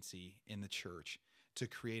tendency in the church to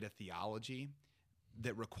create a theology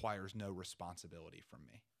that requires no responsibility from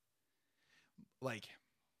me. Like,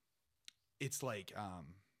 it's like,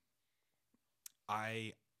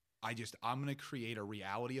 I'm going to create a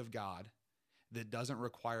reality of God that doesn't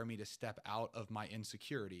require me to step out of my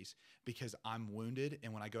insecurities because I'm wounded.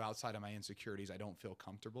 And when I go outside of my insecurities, I don't feel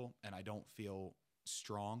comfortable and I don't feel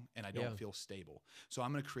strong and I don't feel stable. So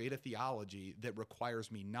I'm going to create a theology that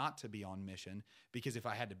requires me not to be on mission, because if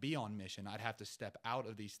I had to be on mission, I'd have to step out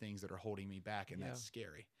of these things that are holding me back. And that's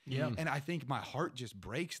scary. And I think my heart just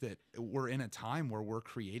breaks that we're in a time where we're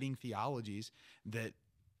creating theologies that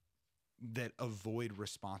avoid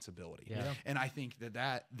responsibility. And I think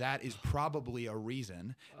that is probably a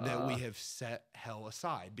reason that we have set hell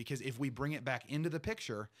aside, because if we bring it back into the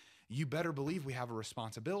picture, you better believe we have a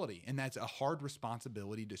responsibility, and that's a hard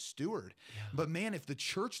responsibility to steward. But man, if the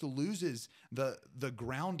church loses the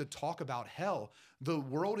ground to talk about hell, the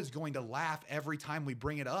world is going to laugh every time we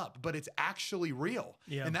bring it up, but it's actually real.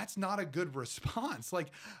 And that's not a good response.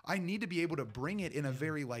 Like, I need to be able to bring it in a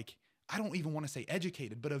very, like, I don't even want to say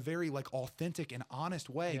educated, but a very, like, authentic and honest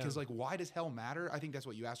way. Because like, why does hell matter? I think that's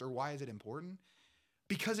what you asked. Or why is it important?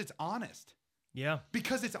 Because it's honest.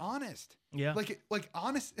 Because it's honest. Like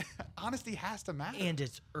honesty has to matter. And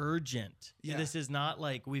it's urgent. This is not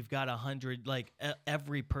like we've got 100, like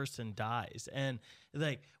every person dies. And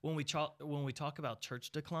like when we talk about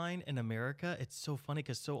church decline in America, it's so funny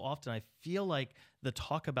because so often I feel like the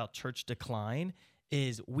talk about church decline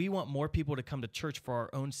is we want more people to come to church for our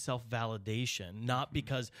own self-validation, not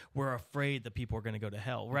because we're afraid that people are going to go to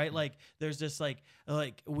hell, right? Like there's this like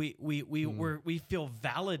we feel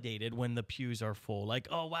validated when the pews are full. Like,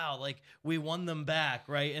 oh wow, like we won them back,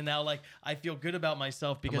 right? And now like I feel good about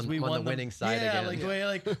myself because we won the winning side again.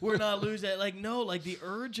 Like we're not losing. Like no, like the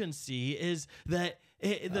urgency is that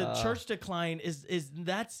the church decline is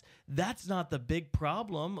that's not the big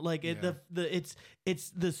problem. Like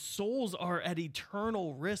it's the souls are at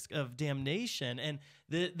eternal risk of damnation, and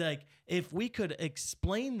like if we could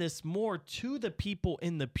explain this more to the people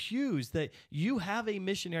in the pews that you have a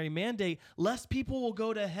missionary mandate, less people will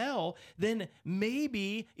go to hell. Then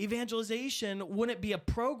maybe evangelization wouldn't be a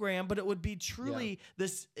program, but it would be truly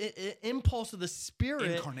this impulse of the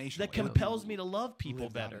Spirit that compels me to love people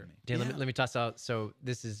better. Dan, let me toss out. So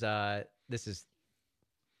this is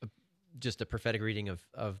just a prophetic reading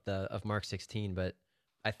of Mark 16, but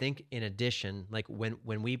I think in addition, like when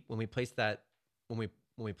we place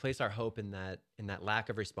our hope in that lack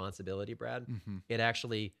of responsibility, Brad, it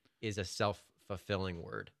actually is a self-fulfilling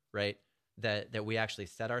word, right? That we actually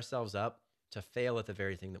set ourselves up to fail at the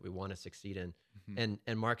very thing that we want to succeed in.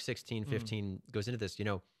 And Mark 16:15 goes into this.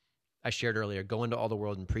 I shared earlier, go into all the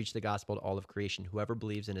world and preach the gospel to all of creation. Whoever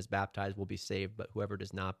believes and is baptized will be saved, but whoever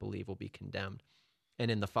does not believe will be condemned. And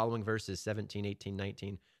in the following verses, 17, 18,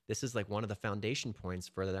 19, this is like one of the foundation points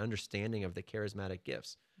for the understanding of the charismatic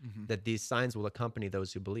gifts, that these signs will accompany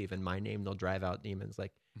those who believe. In my name, they'll drive out demons.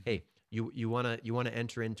 Like, hey, you want to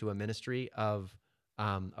enter into a ministry of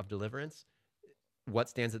deliverance? What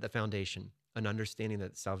stands at the foundation? An understanding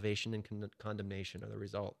that salvation and condemnation are the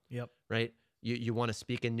result. Right? You want to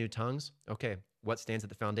speak in new tongues? Okay. What stands at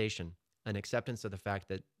the foundation? An acceptance of the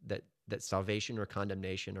fact that salvation or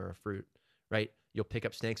condemnation are a fruit, right? You'll pick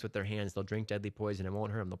up snakes with their hands. They'll drink deadly poison. It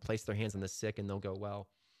won't hurt them. They'll place their hands on the sick and they'll go well.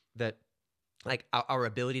 That like our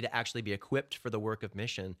ability to actually be equipped for the work of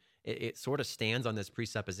mission, it sort of stands on this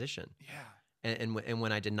presupposition. And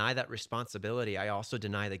when I deny that responsibility, I also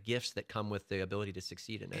deny the gifts that come with the ability to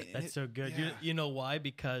succeed in it. That's so good. Yeah. You know why?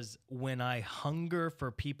 Because when I hunger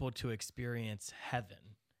for people to experience heaven,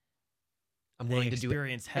 I'm they willing to do it,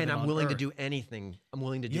 experience heaven and I'm on willing to earth. do anything. I'm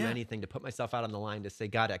willing to do Yeah. anything to put myself out on the line to say,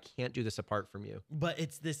 God, I can't do this apart from you. But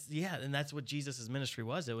it's this, yeah, and that's what Jesus' ministry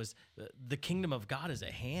was. It was the kingdom of God is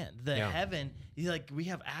at hand. The Yeah. heaven, like we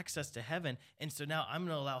have access to heaven, and so now I'm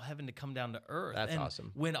going to allow heaven to come down to earth. That's and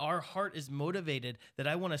awesome. When our heart is motivated that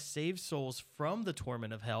I want to save souls from the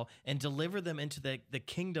torment of hell and deliver them into the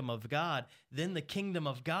kingdom of God, then the kingdom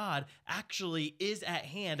of God actually is at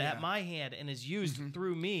hand, Yeah. at my hand, and is used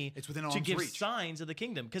through me It's within to arm's give reach. signs of the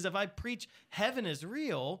kingdom. Because if I preach heaven is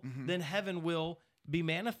real, then heaven will be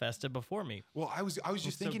manifested before me. Well, I was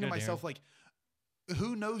just so thinking to good, myself, like,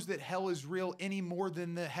 who knows that hell is real any more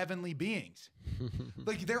than the heavenly beings?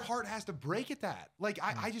 Like, their heart has to break at that. Like,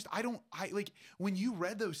 like, when you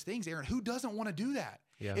read those things, Aaron, who doesn't want to do that?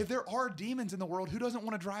 Yeah. If there are demons in the world, who doesn't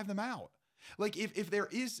want to drive them out? Like, if there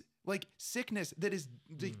is like sickness that is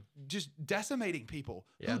just decimating people,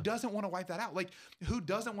 Yeah. who doesn't want to wipe that out? Like, who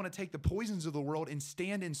doesn't want to take the poisons of the world and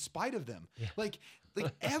stand in spite of them? Like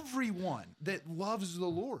everyone that loves the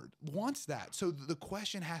Lord wants that. So the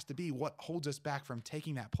question has to be, what holds us back from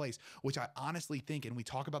taking that place, which I honestly think, and we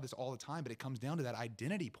talk about this all the time, but it comes down to that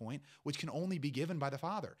identity point, which can only be given by the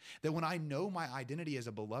Father. That when I know my identity as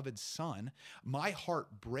a beloved son, my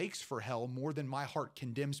heart breaks for hell more than my heart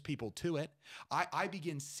condemns people to it. I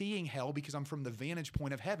begin seeing hell because I'm from the vantage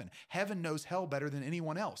point of heaven. Heaven knows hell better than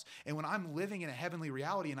anyone else. And when I'm living in a heavenly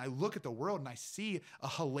reality and I look at the world and I see a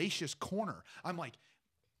hellacious corner, I'm like,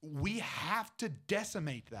 we have to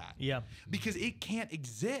decimate that. Yeah. Because it can't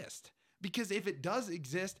exist. Because if it does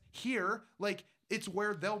exist here, like, it's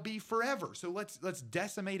where they'll be forever. So let's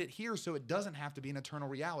decimate it here so it doesn't have to be an eternal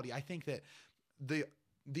reality. I think that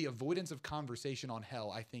the avoidance of conversation on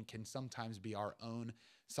hell, I think, can sometimes be our own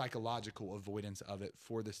psychological avoidance of it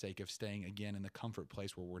for the sake of staying, again, in the comfort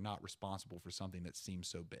place where we're not responsible for something that seems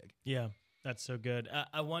so big. Yeah, that's so good.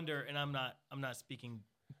 I wonder, and I'm not speaking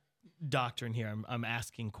doctrine here. I'm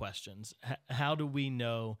asking questions. How do we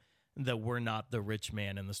know that we're not the rich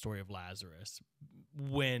man in the story of Lazarus,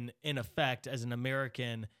 when in effect, as an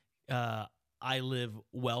American, I live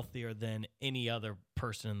wealthier than any other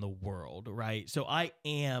person in the world, right? So I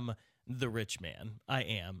am the rich man. I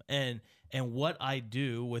am. And what I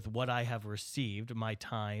do with what I have received, my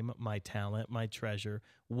time, my talent, my treasure,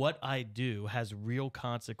 what I do has real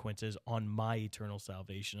consequences on my eternal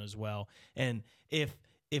salvation as well. And if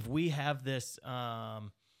we have this,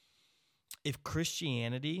 if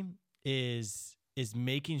Christianity is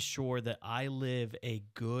making sure that I live a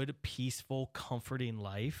good, peaceful, comforting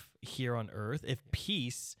life here on earth, if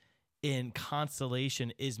peace and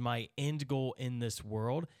consolation is my end goal in this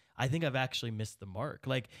world, I think I've actually missed the mark.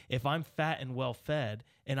 Like, if I'm fat and well fed,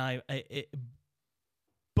 and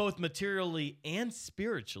both materially and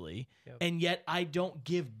spiritually, Yep. and yet I don't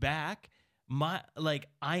give back, I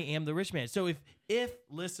am the rich man. So if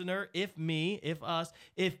listener, if me, if us,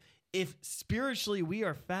 if spiritually we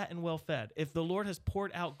are fat and well fed, if the Lord has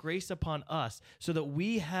poured out grace upon us so that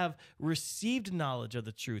we have received knowledge of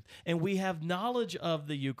the truth, and we have knowledge of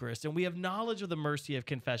the Eucharist, and we have knowledge of the mercy of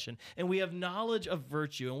confession, and we have knowledge of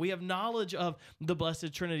virtue, and we have knowledge of the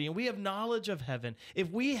Blessed Trinity, and we have knowledge of heaven, if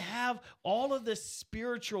we have all of this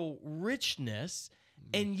spiritual richness,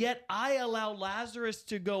 and yet I allow Lazarus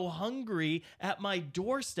to go hungry at my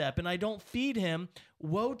doorstep and I don't feed him,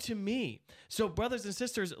 woe to me. So, brothers and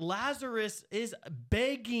sisters, Lazarus is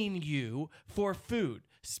begging you for food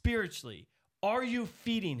spiritually. Are you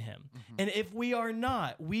feeding him? Mm-hmm. And if we are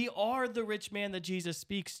not, we are the rich man that Jesus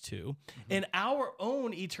speaks to, and our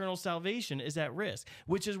own eternal salvation is at risk,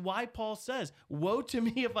 which is why Paul says, woe to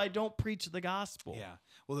me if I don't preach the gospel. Yeah.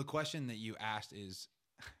 Well, the question that you asked is,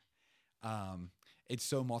 it's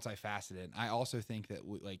so multifaceted. I also think that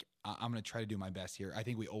I'm going to try to do my best here. I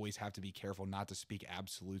think we always have to be careful not to speak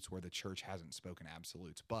absolutes where the church hasn't spoken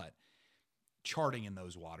absolutes, but charting in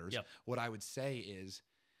those waters, Yep. What I would say is,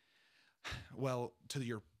 well, to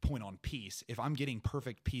your point on peace, if I'm getting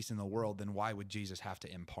perfect peace in the world, then why would Jesus have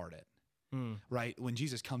to impart it? Right? When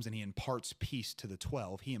Jesus comes and he imparts peace to the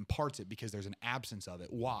 12, he imparts it because there's an absence of it.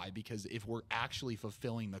 Why? Because if we're actually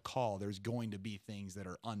fulfilling the call, there's going to be things that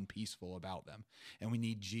are unpeaceful about them. And we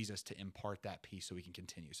need Jesus to impart that peace so we can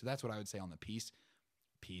continue. So that's what I would say on the peace.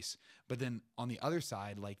 But then on the other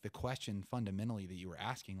side, like the question fundamentally that you were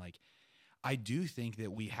asking, like, I do think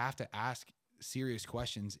that we have to ask serious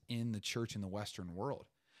questions in the church in the Western world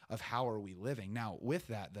of how are we living. Now, with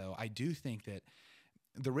that though, I do think that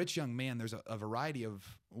the rich young man, there's a variety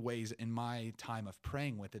of ways in my time of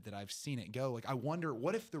praying with it that I've seen it go. Like, I wonder,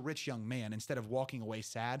 what if the rich young man, instead of walking away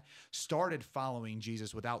sad, started following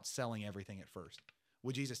Jesus without selling everything at first?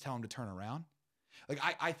 Would Jesus tell him to turn around? Like,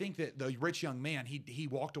 I think that the rich young man, he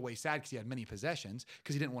walked away sad because he had many possessions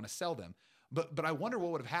because he didn't want to sell them. But I wonder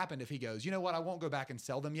what would have happened if he goes, you know what, I won't go back and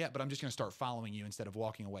sell them yet, but I'm just going to start following you instead of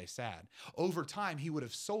walking away sad. Over time, he would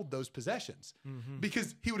have sold those possessions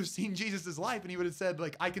because he would have seen Jesus' life and he would have said,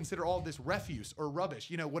 like, I consider all this refuse or rubbish,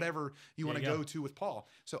 you know, whatever you want to go to with Paul.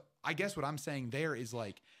 So I guess what I'm saying there is,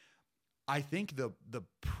 like, I think the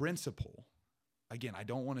principle, again, I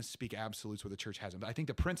don't want to speak absolutes where the church hasn't, but I think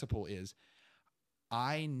the principle is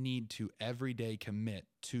I need to every day commit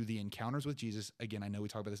to the encounters with Jesus. Again, I know we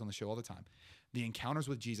talk about this on the show all the time. The encounters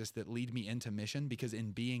with Jesus that lead me into mission, because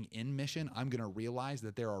in being in mission, I'm going to realize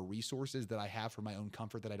that there are resources that I have for my own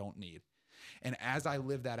comfort that I don't need. And as I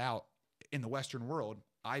live that out in the Western world,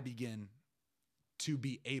 I begin to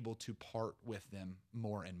be able to part with them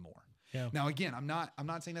more and more. Yeah. Now, again, I'm not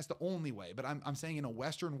saying that's the only way, but I'm saying in a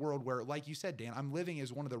Western world where, like you said, Dan, I'm living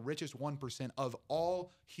as one of the richest 1% of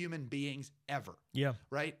all human beings ever. Yeah.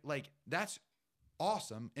 Right? Like, that's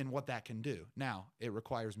awesome in what that can do. Now, it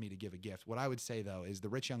requires me to give a gift. What I would say, though, is the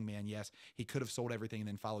rich young man, yes, he could have sold everything and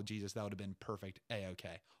then followed Jesus. That would have been perfect,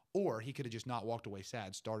 A-okay. Or he could have just not walked away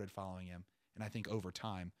sad, started following him. And I think over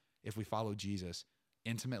time, if we follow Jesus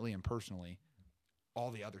intimately and personally,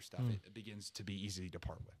 all the other stuff, it begins to be easy to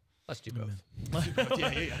part with. Let's do both. Let's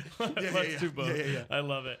do both. Yeah. I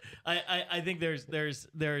love it. I think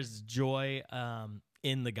there's joy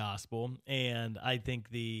in the gospel, and I think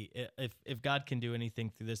if God can do anything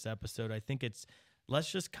through this episode, I think it's, let's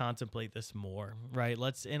just contemplate this more, right?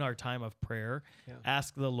 Let's, in our time of prayer,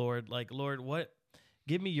 ask the Lord, like, Lord,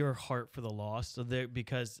 give me your heart for the lost,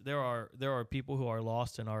 because there are people who are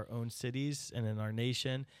lost in our own cities and in our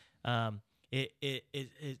nation.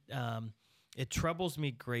 It troubles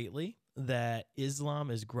me greatly that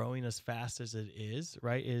Islam is growing as fast as it is,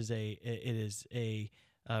 right? It is a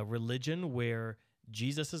religion where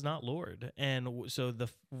Jesus is not Lord. And so the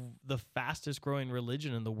fastest growing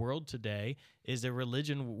religion in the world today is a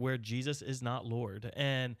religion where Jesus is not Lord.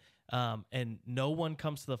 And no one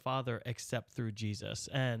comes to the Father except through Jesus.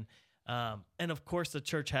 And of course the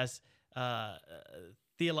church has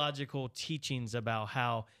theological teachings about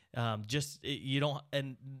how not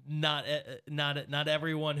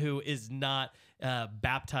everyone who is not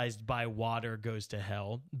baptized by water goes to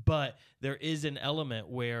hell, but there is an element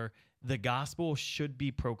where the gospel should be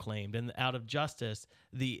proclaimed, and out of justice,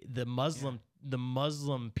 the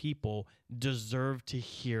Muslim people deserve to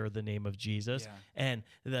hear the name of Jesus, and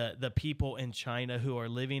the people in China who are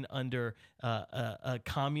living under a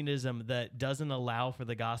communism that doesn't allow for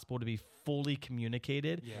the gospel to be fully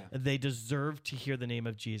communicated, they deserve to hear the name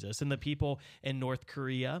of Jesus. And the people in North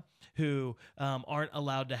Korea who aren't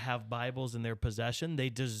allowed to have Bibles in their possession, they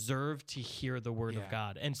deserve to hear the word of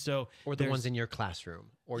God. And so, or the ones in your classroom,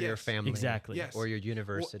 or your family, exactly, or your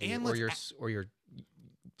university, or your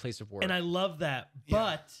place of work. And I love that,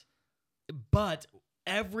 but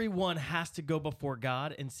everyone has to go before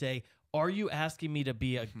God and say, are you asking me to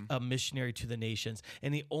be a missionary to the nations?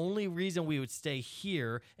 And the only reason we would stay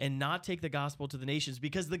here and not take the gospel to the nations,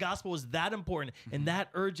 because the gospel is that important and that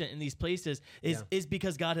urgent in these places, is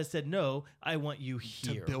because God has said, no, I want you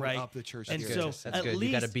here, to build right? up the church. And here. so That's at good.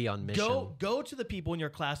 least You got to be on mission. Go to the people in your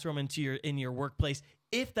classroom and in your workplace,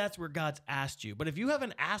 if that's where God's asked you. But if you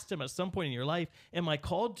haven't asked him at some point in your life, am I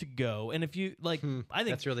called to go? And if you I think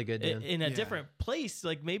that's really good, Dan. In a different place,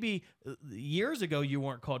 like maybe years ago you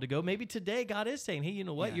weren't called to go. Maybe today God is saying, hey, you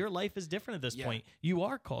know what? Your life is different at this point. You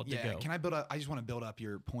are called to go. Can I build up? I just want to build up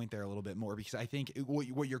your point there a little bit more, because I think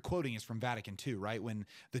what you're quoting is from Vatican II, right? When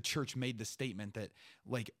the church made the statement that,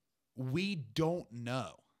 like, we don't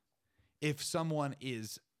know if someone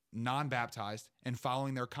is non-baptized and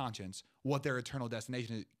following their conscience, what their eternal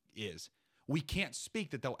destination is. We can't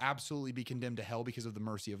speak that they'll absolutely be condemned to hell because of the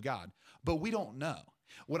mercy of God, but we don't know.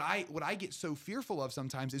 What I get so fearful of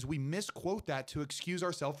sometimes is we misquote that to excuse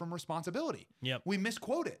ourselves from responsibility. Yep. We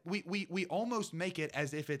misquote it. We almost make it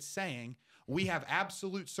as if it's saying we have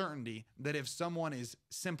absolute certainty that if someone is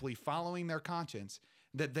simply following their conscience,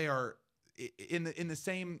 that they are in the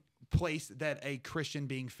same place that a Christian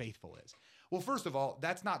being faithful is. Well, first of all,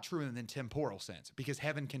 that's not true in the temporal sense, because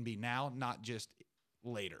heaven can be now, not just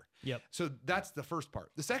later. Yep. So that's the first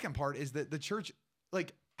part. The second part is that the church,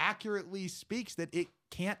 like, accurately speaks that it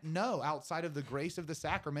can't know outside of the grace of the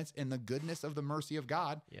sacraments and the goodness of the mercy of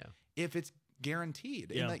God if it's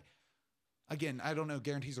guaranteed. And, like, again, I don't know if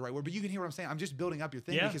guarantee is the right word, but you can hear what I'm saying. I'm just building up your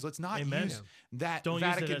thing, because let's not use that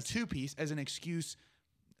Vatican II piece as an excuse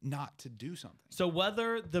not to do something. So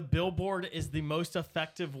whether the billboard is the most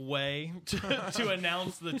effective way to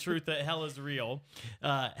announce the truth that hell is real,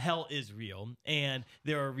 and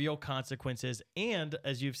there are real consequences, and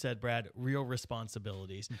as you've said, Brad, real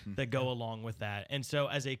responsibilities that go along with that. And so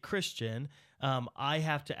as a Christian, I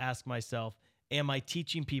have to ask myself, am I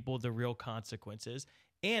teaching people the real consequences?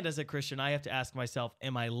 And as a Christian, I have to ask myself,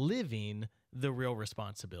 am I living the real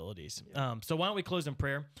responsibilities? So why don't we close in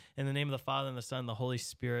prayer? In the name of the Father, and the Son, and the Holy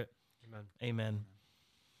Spirit. Amen. Amen.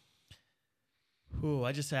 Ooh,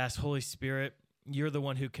 I just ask, Holy Spirit, you're the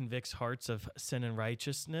one who convicts hearts of sin and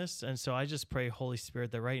righteousness. And so I just pray, Holy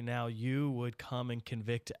Spirit, that right now you would come and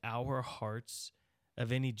convict our hearts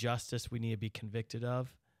of any justice we need to be convicted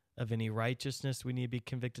of any righteousness we need to be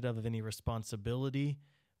convicted of any responsibility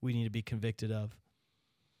we need to be convicted of.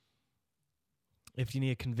 If you need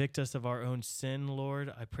to convict us of our own sin,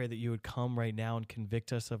 Lord, I pray that you would come right now and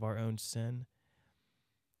convict us of our own sin.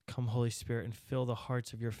 Come, Holy Spirit, and fill the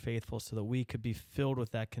hearts of your faithful so that we could be filled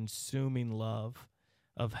with that consuming love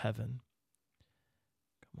of heaven.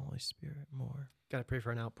 Come, Holy Spirit, more. God, I pray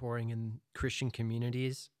for an outpouring in Christian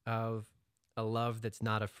communities of a love that's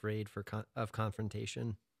not afraid of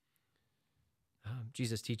confrontation.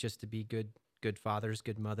 Jesus, teach us to be good fathers,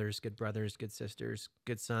 good mothers, good brothers, good sisters,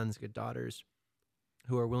 good sons, good daughters,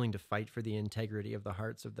 who are willing to fight for the integrity of the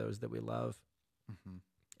hearts of those that we love.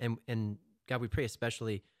 And God, we pray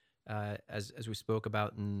especially as we spoke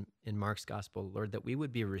about in Mark's gospel, Lord, that we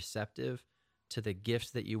would be receptive to the gifts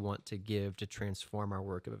that you want to give to transform our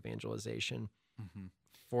work of evangelization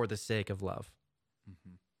for the sake of love.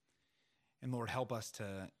 And Lord, help us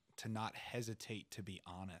to not hesitate to be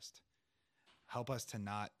honest. Help us to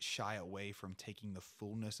not shy away from taking the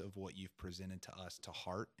fullness of what you've presented to us to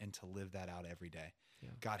heart and to live that out every day.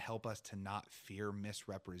 Yeah. God, help us to not fear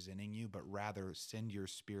misrepresenting you, but rather send your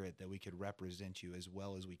Spirit that we could represent you as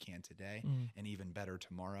well as we can today and even better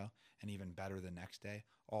tomorrow and even better the next day,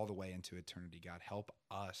 all the way into eternity. God, help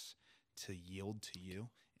us to yield to you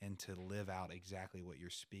and to live out exactly what you're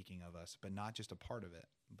speaking of us, but not just a part of it,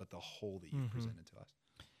 but the whole that you've presented to us.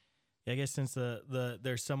 Yeah, I guess since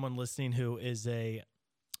there's someone listening who is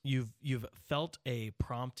you've felt a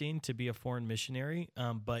prompting to be a foreign missionary,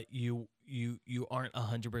 but you aren't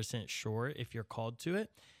 100% sure if you're called to it.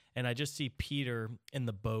 And I just see Peter in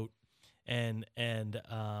the boat and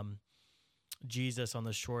Jesus on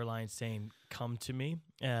the shoreline saying, "Come to me,"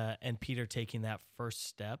 and Peter taking that first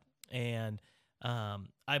step. And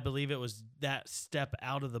I believe it was that step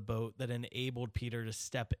out of the boat that enabled Peter to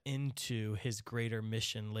step into his greater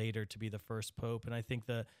mission later to be the first pope. And I think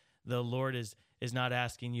the Lord is not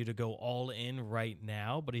asking you to go all in right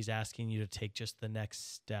now, but he's asking you to take just the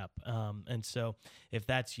next step. And so if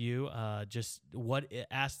that's you,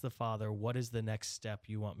 ask the Father, what is the next step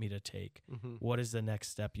you want me to take? What is the next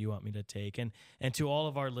step you want me to take? And to all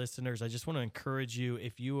of our listeners, I just want to encourage you,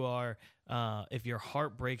 if your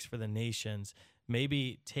heart breaks for the nations,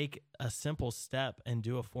 maybe take a simple step and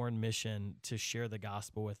do a foreign mission to share the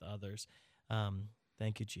gospel with others.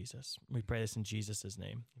 Thank you, Jesus. We pray this in Jesus'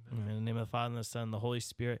 name. Amen. In the name of the Father, and the Son, and the Holy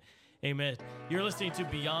Spirit. Amen. You're listening to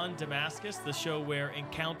Beyond Damascus, the show where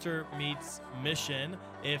encounter meets mission.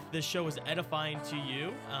 If this show is edifying to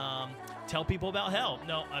you, tell people about hell.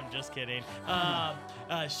 No, I'm just kidding.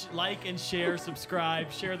 Like and share,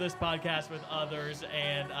 subscribe, share this podcast with others,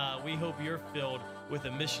 and we hope you're filled with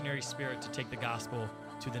a missionary spirit to take the gospel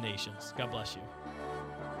to the nations. God bless you.